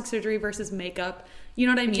 like plastic surgery versus makeup. You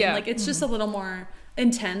know what I mean? Like it's just a little more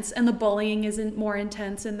intense, and the bullying isn't more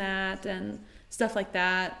intense in that, and stuff like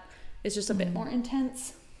that is just a bit more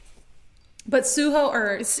intense. But Suho,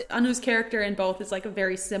 or Anu's character in both, is like a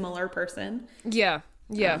very similar person. Yeah.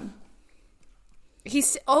 He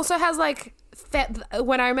also has like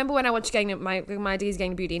when I watched my D's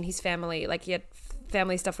Gang Beauty, and his family, like he had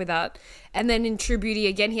family stuff with that, and then in True Beauty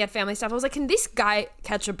again he had family stuff. I was like, can this guy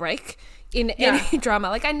catch a break in any drama?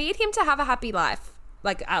 Like, I need him to have a happy life,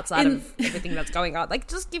 like outside of everything that's going on. Like,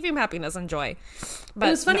 just give him happiness and joy. But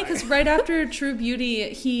it was funny because right after True Beauty,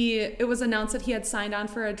 it was announced that he had signed on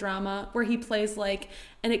for a drama where he plays like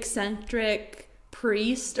an eccentric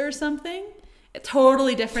priest or something.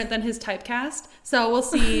 Totally different than his typecast. So we'll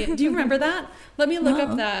see. Do you remember that? Let me look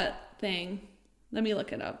up that thing. Let me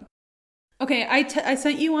look it up. Okay, I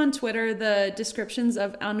sent you on Twitter the descriptions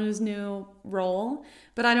of Anu's new role,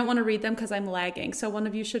 but I don't want to read them because I'm lagging. So one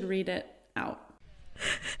of you should read it out.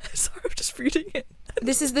 Sorry, I'm just reading it.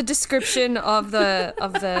 This is the description of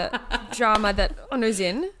the drama that Anu's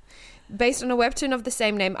in. Based on a webtoon of the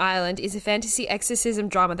same name, Island is a fantasy exorcism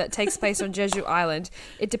drama that takes place on Jeju Island.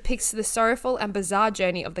 It depicts the sorrowful and bizarre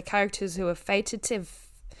journey of the characters who are fated to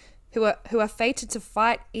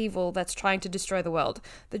fight evil that's trying to destroy the world.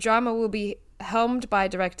 The drama will be helmed by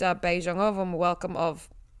director Bae Jong-ho.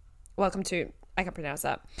 Welcome to, I can pronounce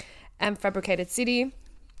that, and Fabricated City.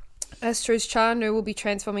 Astro's Chanu will be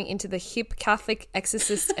transforming into the hip Catholic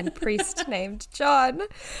exorcist and priest named John, who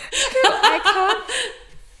I can't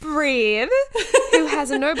breathe, who has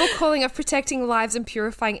a noble calling of protecting lives and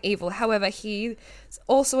purifying evil. However, he's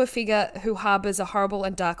also a figure who harbors a horrible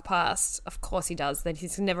and dark past. Of course he does, then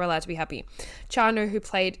he's never allowed to be happy. Chanu,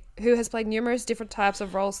 who has played numerous different types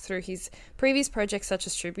of roles through his previous projects such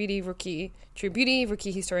as True Beauty, Rookie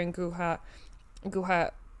Historian Guha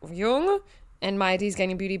Ryung, and Mighty's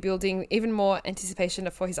gaining beauty, building even more anticipation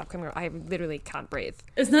for his upcoming role. I literally can't breathe.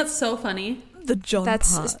 Isn't that so funny? The John part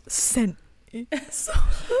sent me so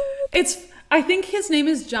I think his name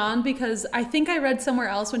is John because I think I read somewhere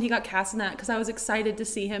else when he got cast in that because I was excited to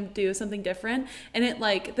see him do something different. And it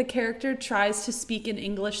like the character tries to speak in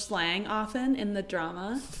English slang often in the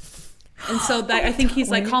drama. And so that I think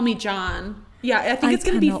he's like, call me John. Yeah, I think it's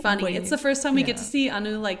going to be funny. Wait. It's the first time we get to see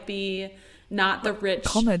Anu like be not the rich,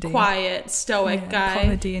 quiet, stoic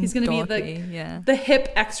guy. He's going to be the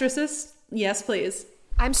hip exorcist. Yes, please.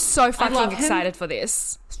 I'm so fucking excited for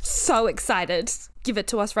this. So excited. Give it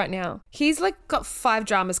to us right now. He's like got 5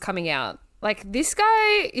 dramas coming out. Like this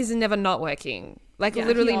guy is never not working. Like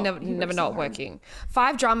literally never not working.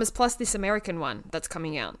 5 dramas plus this American one that's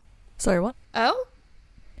coming out. Sorry, what? Oh?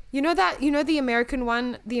 You know the American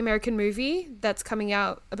one, the American movie that's coming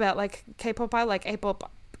out about like K-pop, like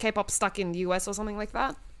K-pop stuck in the US or something like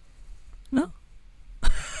that? No.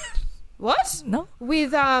 What? No.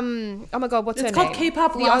 With oh my god, what's her name? It's called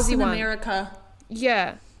K-pop Lost in America.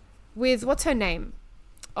 Yeah. With what's her name?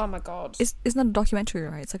 Oh my god. It's not a documentary,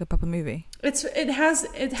 right? It's like a proper movie. It has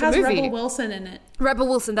Rebel Wilson in it. Rebel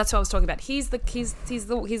Wilson, that's what I was talking about. He's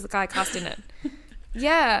the guy cast in it.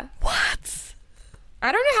 Yeah. What?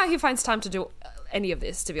 I don't know how he finds time to do any of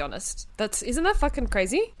this, to be honest. Isn't that fucking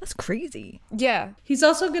crazy? That's crazy. Yeah. He's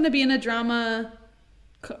also going to be in a drama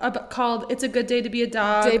called It's a Good Day to Be a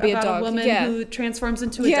Dog, about a woman who transforms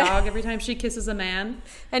into a dog every time she kisses a man.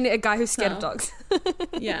 And a guy who's scared of dogs.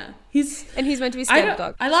 Yeah. He's meant to be scared of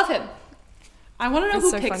dogs. I love him. I want to know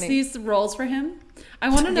who picks these roles for him. I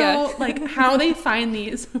want to know like how they find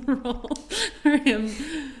these roles for him.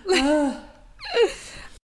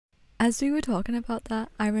 As we were talking about that,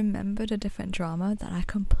 I remembered a different drama that I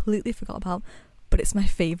completely forgot about, but it's my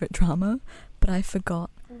favourite drama, but I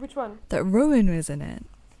forgot. Which one? That Rowan was in it.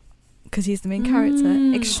 Because he's the main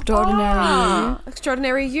character. Extraordinary You.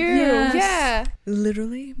 Extraordinary You. Yes. Yeah.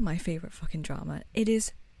 Literally my favourite fucking drama. It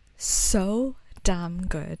is so damn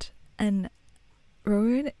good. And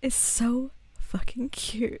Rowan is so fucking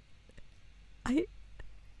cute. I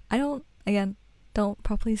don't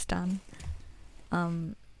properly stan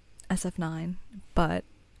SF9, but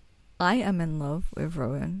I am in love with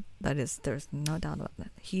Rowan. There's no doubt about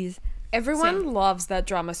that. Everyone loves that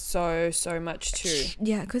drama so much too.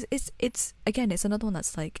 Yeah, because it's again, it's another one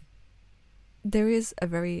that's like, there is a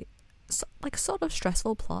very like sort of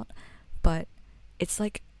stressful plot, but it's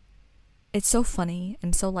like, it's so funny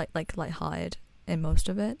and so lighthearted in most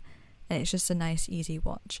of it, and it's just a nice easy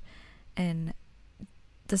watch. And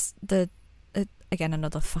again,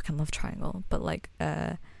 another fucking love triangle, but like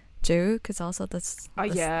Jook is also the second.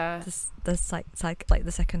 The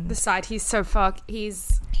side, he's so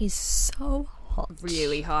he's so hot.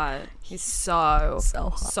 Really hot. He's so hot.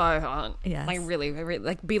 So hot. Yeah. Like really, really,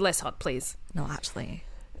 like be less hot, please. No, actually.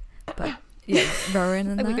 But yeah,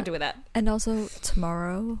 Rowan and we could do with that. And also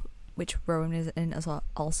Tomorrow, which Rowan is in as well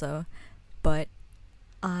also. But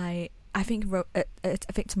I think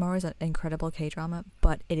Tomorrow is an incredible K-drama,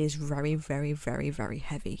 but it is very, very, very, very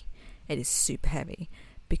heavy. It is super heavy.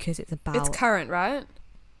 Because it's about... It's current, right?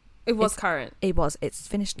 It's current. It's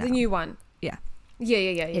finished now. The new one. Yeah. Yeah.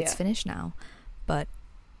 It's finished now. But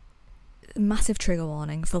massive trigger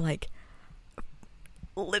warning for like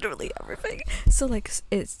literally everything. So like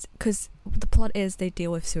it's... Because the plot is they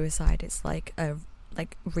deal with suicide. It's like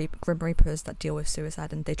grim reapers that deal with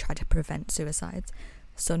suicide and they try to prevent suicides.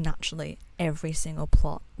 So naturally every single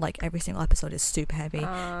plot, like every single episode is super heavy.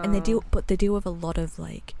 And they deal with a lot of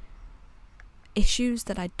like issues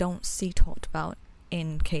that I don't see talked about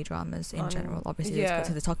in K-dramas in general. Obviously,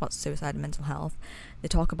 they talk about suicide and mental health. They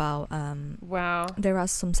talk about wow. There are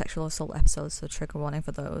some sexual assault episodes, so trigger warning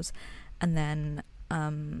for those. And then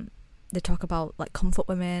they talk about like comfort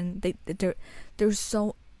women. There's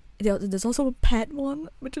also a pet one,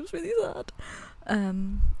 which is really sad.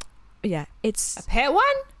 Yeah, it's a pet one.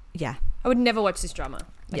 Yeah, I would never watch this drama.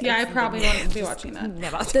 Like, I probably wouldn't be watching that.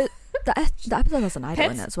 Never. The episode has an idol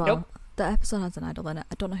in it as well. Nope. The episode has an idol in it.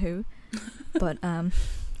 I don't know who, but I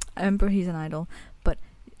remember he's an idol. But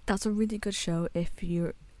that's a really good show if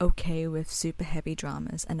you're okay with super heavy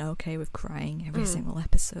dramas and okay with crying every single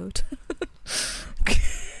episode.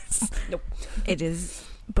 Nope. It is,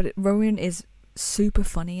 but Rowan is super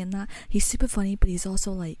funny in that. He's super funny, but he's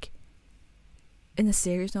also like, in the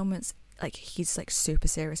serious moments, like he's like super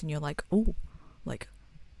serious, and you're like, oh, like,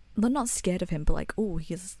 they're not scared of him, but like, oh,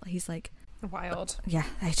 he's like wild. Yeah,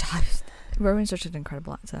 Rowan's such an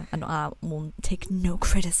incredible actor, and I will take no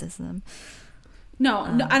criticism. No,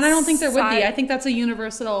 and I don't think there would be. I think that's a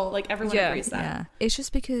universal, like, everyone agrees that. Yeah, it's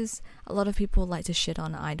just because a lot of people like to shit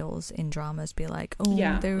on idols in dramas, be like, oh,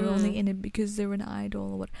 they were only in it because they were an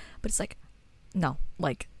idol or what. But it's like, no,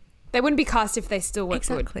 like, they wouldn't be cast if they still weren't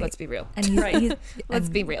good. Let's be real. And let's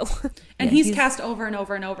be real. And he's cast over and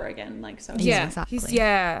over and over again, like, so. Yeah, exactly.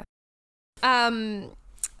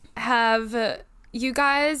 Have you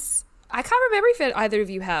guys? I can't remember if either of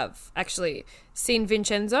you have actually seen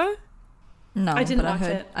Vincenzo. No, I didn't watch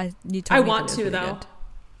it. I want to, though. Good.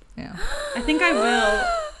 Yeah, I think I will.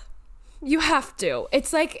 You have to.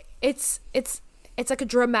 It's like it's like a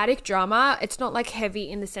dramatic drama. It's not like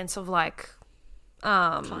heavy in the sense of like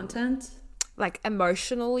content, like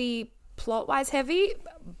emotionally plot wise heavy,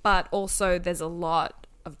 but also there's a lot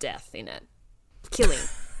of death in it, killing.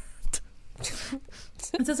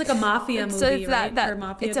 It's just like a mafia movie, right?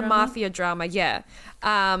 It's a mafia drama, yeah.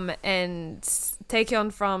 And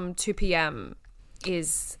Taekyeon from 2 p.m.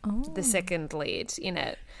 is the second lead in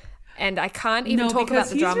it. And I can't even talk about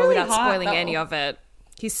the drama without spoiling any of it.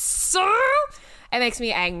 It makes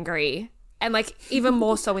me angry. And like even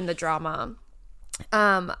more so in the drama.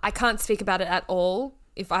 I can't speak about it at all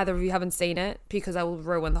if either of you haven't seen it, because I will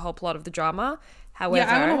ruin the whole plot of the drama. However,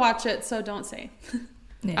 I want to watch it, so don't say.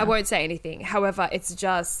 I won't say anything. However, it's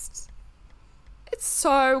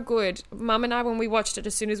so good. Mum and I, when we watched it,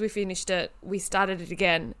 as soon as we finished it, we started it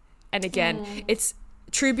again and again. It's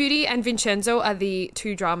True Beauty and Vincenzo are the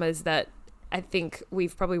two dramas that I think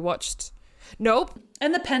we've probably watched. Nope.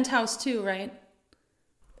 And The Penthouse too, right?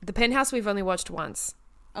 The Penthouse we've only watched once.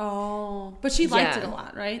 Oh, but she liked it a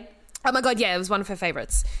lot, right? Oh my god, yeah, it was one of her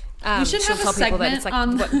favorites. We should have a segment it's like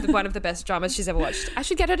one of the best dramas she's ever watched. I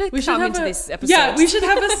should get her to come into this episode. Yeah, we should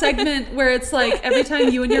have a segment where it's like every time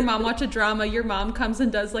you and your mom watch a drama, your mom comes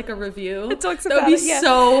and does like a review. It talks that about would be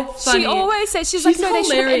so funny. She always says, she's like, no, they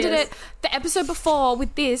should have ended it the episode before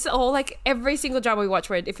with this, or like every single drama we watch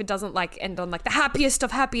where if it doesn't like end on like the happiest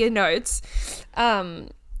of happier notes.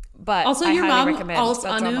 But also I your highly mom recommend alts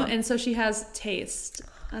that Anu, drama. and so she has taste.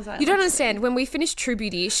 You don't understand. When we finished True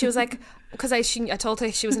Beauty, she was like, because I told her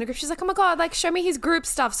she was in a group, she's like, oh my god, like show me his group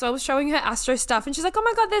stuff. So I was showing her Astro stuff, and she's like, oh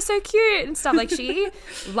my god, they're so cute and stuff. Like she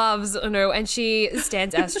loves Anu, and she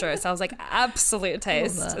stands Astro. So I was like, absolute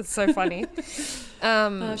taste. It's so funny.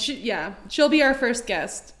 She'll be our first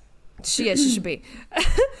guest. She should be.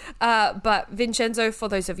 But Vincenzo, for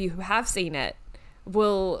those of you who have seen it,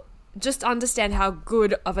 will just understand how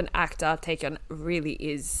good of an actor Taekyeon really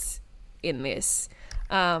is in this.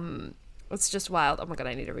 It's just wild. Oh my god,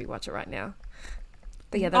 I need to rewatch it right now.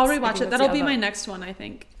 But yeah, I'll rewatch it. That'll be my next one, I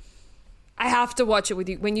think. I have to watch it with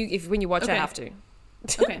you when you watch it. I have to.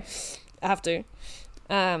 Okay. I have to.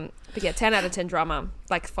 But yeah, 10 out of 10 drama,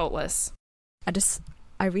 like faultless.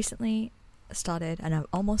 I recently started and I've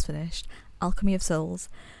almost finished Alchemy of Souls,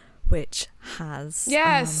 which has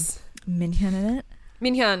Minhyun in it.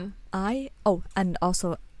 Minhyun. And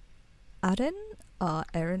also Aren,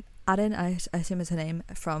 I assume is her name,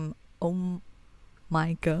 from Oh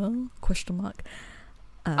My Girl ?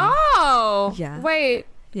 Yeah. Wait.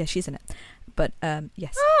 Yeah, she's in it. But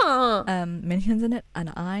yes. Oh. Minhyun's in it,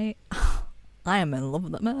 and I am in love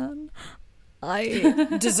with that man.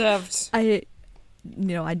 I deserved. I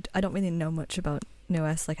don't really know much about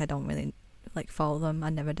NUS. Like I don't really like follow them. I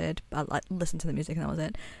never did. I listened to the music and that was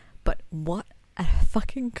it. But what a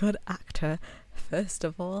fucking good actor. First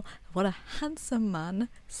of all, what a handsome man.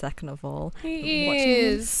 Second of all, he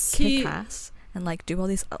is kick ass and like do all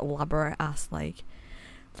these elaborate ass like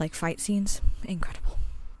fight scenes. Incredible.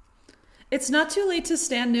 It's not too late to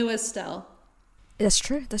stand new as Stell. That's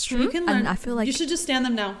true. You can learn. And I feel like you should just stand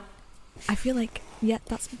them now. I feel like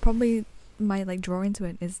that's probably my like draw into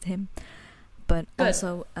it is him. But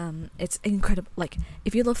also, it's incredible. Like,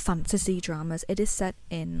 if you love fantasy dramas, it is set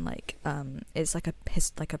in like it's like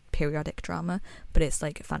a periodic drama, but it's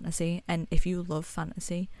like fantasy. And if you love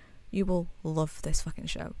fantasy, you will love this fucking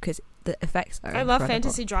show because the effects are. I love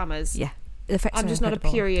fantasy dramas. Yeah, the effects. I'm just not a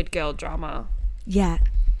period girl drama. Yeah,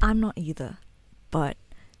 I'm not either. But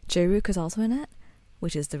Jae-wook is also in it,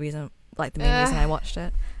 which is the reason, like the main reason I watched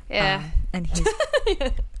it. Yeah, and he's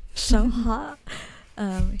so hot.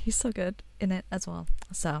 He's so good in it as well.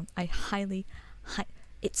 So I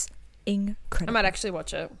it's incredible. I might actually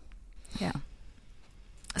watch it. Yeah,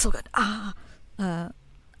 so good.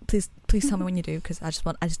 Please tell me when you do, because I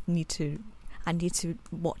need to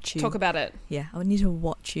watch you talk about it. Yeah, I would need to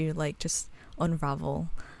watch you like just unravel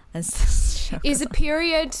as this show. Is the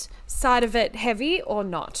period side of it heavy or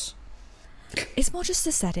not? It's more just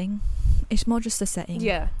the setting.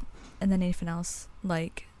 Yeah, and then anything else,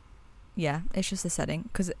 like, yeah, it's just the setting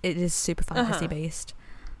because it is super fantasy based.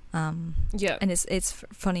 Yeah, and it's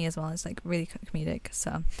funny as well. It's like really comedic.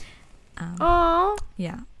 So,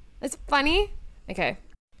 yeah, it's funny. Okay.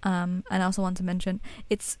 And I also want to mention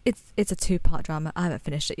it's a 2-part drama. I haven't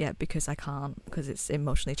finished it yet because I can't, because it's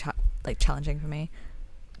emotionally challenging for me.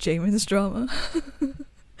 Jaemin's drama.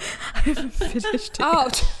 I haven't finished it. Oh,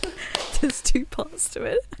 there's 2 parts to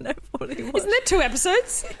it, and I've already watched. Isn't there 2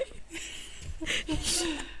 episodes?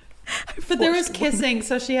 But there was kissing,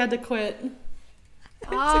 so she had to quit.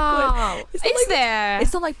 Oh, is there?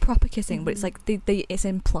 It's not like proper kissing, but it's like it's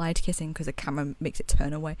implied kissing because the camera makes it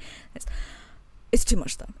turn away. It's too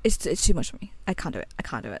much though. It's too much for me. I can't do it. I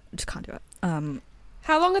just can't do it.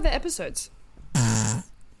 How long are the episodes?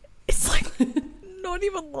 It's like not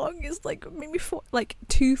even long. It's like maybe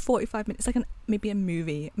 2 45 minutes. It's like maybe a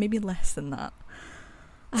movie, maybe less than that.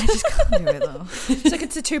 I just can't do it though. It's like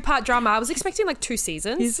it's a 2-part drama. I was expecting like 2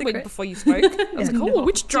 seasons before you spoke. I was like, oh,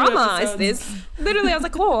 which drama is this? Literally, I was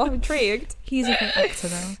like, oh, I'm intrigued. He's a great actor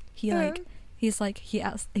though. He's like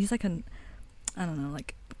an, I don't know,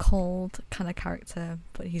 like cold kind of character,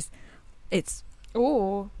 but it's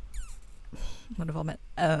oh, what a vomit.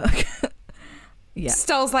 Yeah,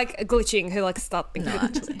 Stell's like glitching. Her like stopping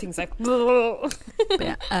things like. But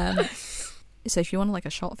yeah, so if you want like a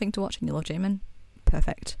short thing to watch and you love Jaemin,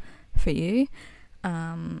 perfect for you.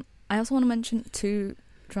 I also want to mention 2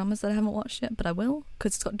 dramas that I haven't watched yet, but I will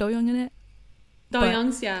because it's got Do-young in it.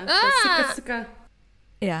 Do-young's, yeah. Suka.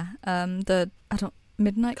 Yeah,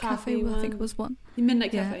 Midnight Cafe, I think it was one.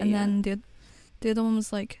 Midnight Cafe, and then the other one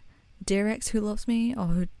was like Dear Ex Who Loves Me,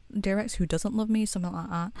 or Dear Ex Who Doesn't Love Me, something like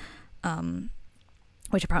that.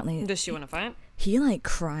 Which apparently... Does she want to fight? He like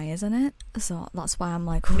cries in it, so that's why I'm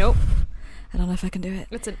like... Nope. I don't know if I can do it.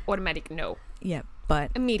 It's an automatic no. Yeah,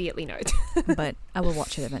 but... Immediately no. But I will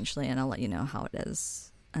watch it eventually and I'll let you know how it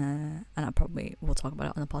is. And I probably will talk about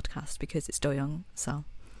it on the podcast because it's Do-young, so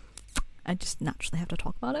I just naturally have to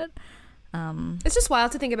talk about it. It's just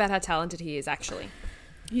wild to think about how talented he is, actually.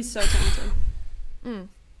 He's so talented.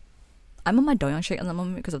 I'm on my Do-young shit at the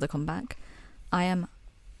moment because of the comeback. I am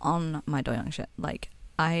on my Do-young shit. Like,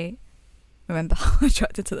 I remember how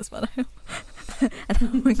attracted to this man I am. And how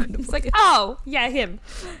incredible. It's like, oh, yeah, him.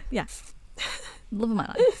 Yeah. Love of my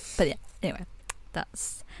life. But yeah, anyway,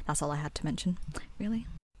 that's all I had to mention, really.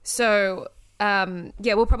 So...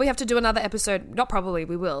 yeah, we'll probably have to do another episode. Not probably,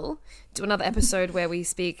 we will do another episode where we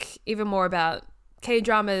speak even more about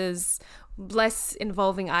K-dramas, less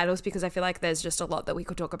involving idols, because I feel like there's just a lot that we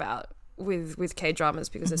could talk about with K-dramas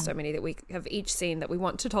because there's so many that we have each seen that we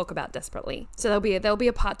want to talk about desperately. So there'll be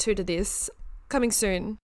a part 2 to this coming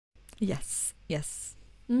soon. Yes.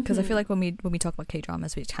 Because I feel like when we talk about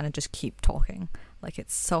K-dramas, we kind of just keep talking. Like,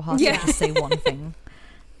 it's so hard to just say one thing.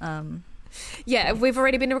 Yeah, we've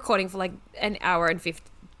already been recording for like an hour and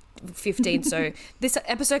 15, so this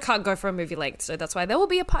episode can't go for a movie length, so that's why there will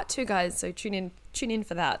be a part 2, guys, so tune in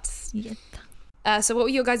for that. Yep. So what were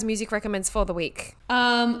your guys' music recommends for the week?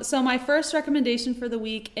 So my first recommendation for the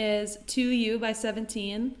week is To You by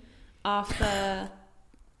 17 off the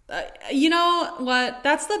you know what,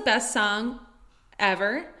 that's the best song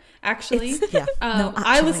ever, actually.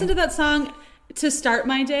 I listen to that song to start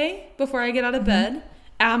my day before I get out of bed,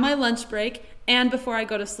 at my lunch break, and before I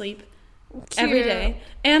go to sleep. Cute. Every day,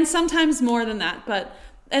 and sometimes more than that,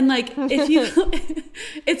 and like if you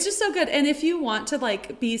it's just so good. And if you want to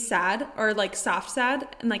like be sad or like soft sad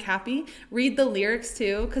and like happy, read the lyrics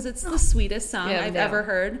too, because it's the sweetest song I've ever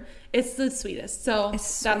heard. It's the sweetest. So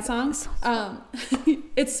that song,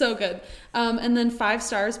 it's so good. And then 5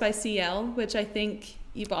 Stars by CL, which I think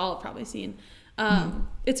you've all probably seen.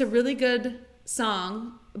 It's a really good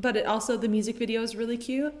song, but the music video is really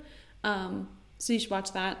cute. So you should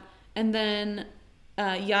watch that. And then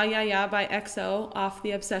Ya Ya Ya by EXO off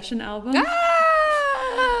the Obsession album.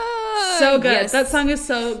 Ah, so good. yes. That song is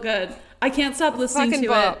so good. I can't stop listening Fucking to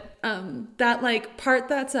bop. it. That like part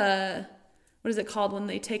that's what is it called when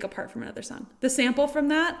they take a part from another song? The sample from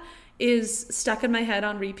that is stuck in my head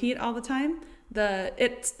on repeat all the time.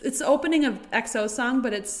 It's the opening of EXO's song,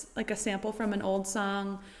 but it's like a sample from an old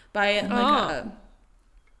song by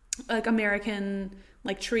like American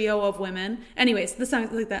like trio of women. Anyways, the song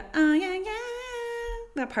is like that. Oh yeah, yeah,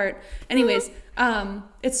 that part. Anyways,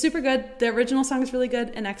 it's super good. The original song is really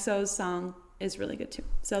good, and EXO's song is really good too.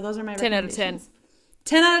 So those are my 10 out of 10.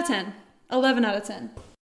 10 out of 10. 11 out of 10.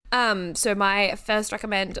 So my first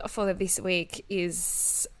recommend for this week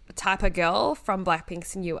is Type of Girl from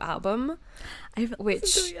Blackpink's new album. I haven't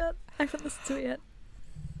listened to it yet.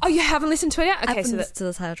 Oh, you haven't listened to it yet? Okay, I haven't listened to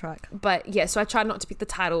the title track. But yeah, so I tried not to pick the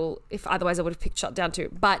title, if otherwise I would have picked Shut Down too.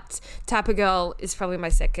 But Type of Girl is probably my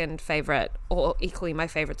second favorite, or equally my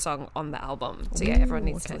favorite song on the album. So yeah, everyone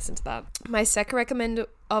needs to listen to that. My second recommend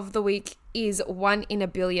of the week is 1 in a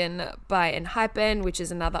Billion by Enhypen, which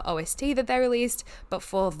is another OST that they released, but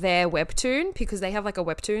for their webtoon, because they have like a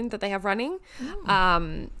webtoon that they have running.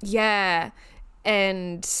 Yeah,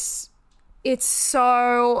 and it's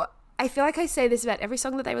so... I feel like I say this about every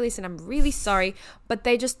song that they release, and I'm really sorry, but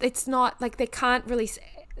it's not like they can't release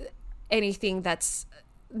anything that's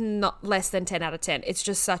not less than 10 out of 10. It's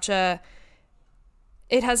just it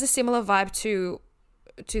has a similar vibe to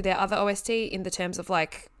their other OST in the terms of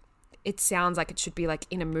like, it sounds like it should be like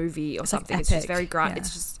in a movie or something. Like it's just very grunt.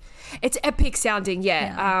 Yeah. It's epic sounding.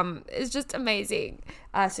 Yeah. It's just amazing.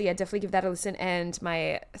 So yeah, definitely give that a listen. And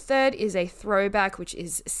my third is a throwback, which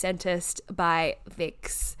is Centist by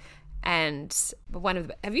Vix. And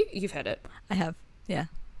you've heard it? I have, yeah.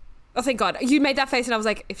 Oh, thank God. You made that face and I was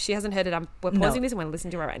like, if she hasn't heard it, we're pausing this and we're listening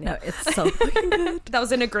to it right now. No, it's so fucking good. That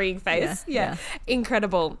was an agreeing face. Yeah.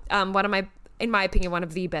 Incredible. In my opinion, one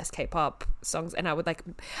of the best K-pop songs. And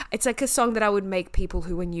it's like a song that I would make people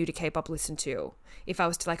who are new to K-pop listen to if I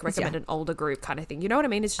was to like recommend an older group kind of thing. You know what I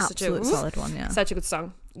mean? It's just such a solid one, yeah. Such a good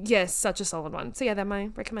song. Yes, such a solid one. So yeah, they're my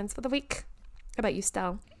recommends for the week. How about you,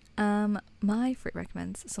 Stel? My three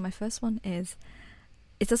recommends. So my first one is,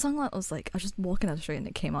 it's a song that was like, I was just walking down the street and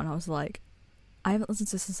it came on. I was like, I haven't listened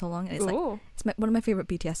to this in so long, and it's one of my favorite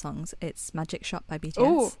BTS songs. It's Magic Shot by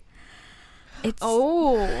BTS.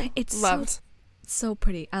 It's loved. So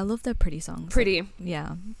pretty. I love their pretty songs. Pretty. Like,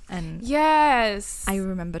 yeah. And yes, I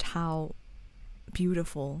remembered how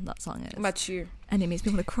beautiful that song is. Much you. And it makes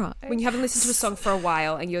me want to cry. When you haven't listened to a song for a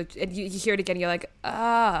while and you hear it again, you're like,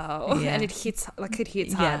 oh, yeah. And it hits hard.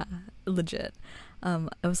 Yeah, legit. I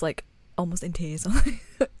was like almost in tears,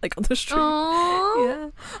 like on the street. Aww. Yeah.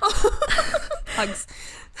 Hugs.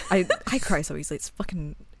 I cry so easily. It's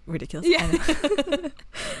fucking ridiculous. Yeah.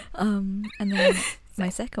 And then my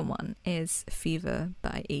second one is Fever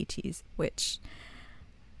by 80s, which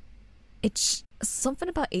it's something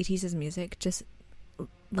about 80s music, just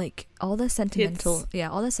like all the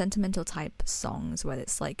sentimental type songs where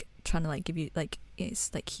it's like trying to like give you like,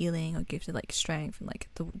 it's like healing or gives you like strength, and like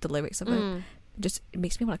the lyrics of it just, it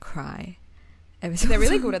makes me want to cry. They're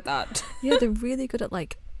really good at that. Yeah, they're really good at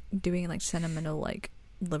like doing like sentimental like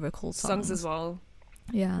lyrical songs as well.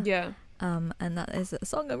 Yeah. And that is a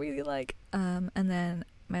song I really like. And then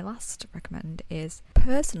my last recommend is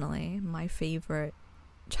personally my favorite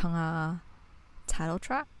Chang'e title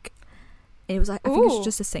track. It was like, I think it's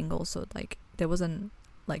just a single, so like there wasn't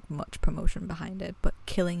like much promotion behind it, but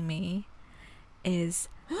Killing Me is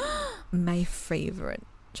my favorite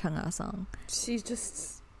Chang'e song. She's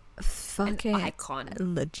just fucking an icon.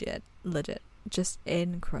 Legit, just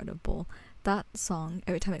incredible. That song,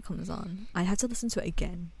 every time it comes on, I have to listen to it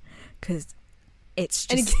again because it's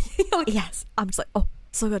just yes, I'm just like, oh,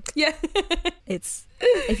 so good. Yeah. It's,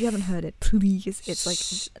 if you haven't heard it, please, it's like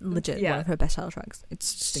legit one of her best title tracks.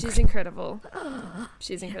 It's just she's incredible.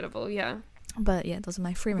 She's incredible. Yeah. But yeah, those are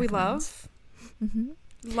my three recommends.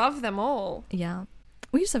 Love them all. Yeah,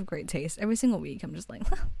 we just have great taste. Every single week I'm just like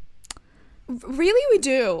really, we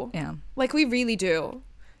do. Yeah, like we really do.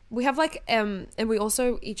 We have like and we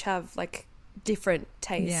also each have like different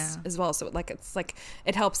tastes as well, so like it's like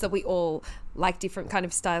it helps that we all like different kind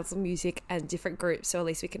of styles of music and different groups, so at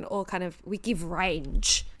least we can all we give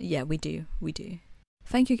range. Yeah, we do.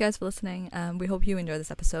 Thank you guys for listening. We hope you enjoyed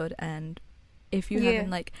this episode, and if you have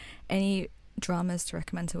like any dramas to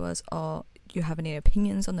recommend to us, or you have any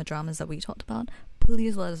opinions on the dramas that we talked about,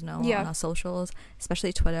 please let us know on our socials,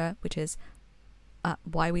 especially Twitter, which is at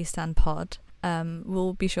whywestandpod.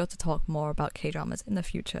 We'll be sure to talk more about K-dramas in the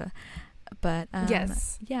future. But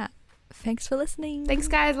yeah, thanks for listening. Thanks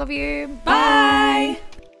guys, love you. Bye.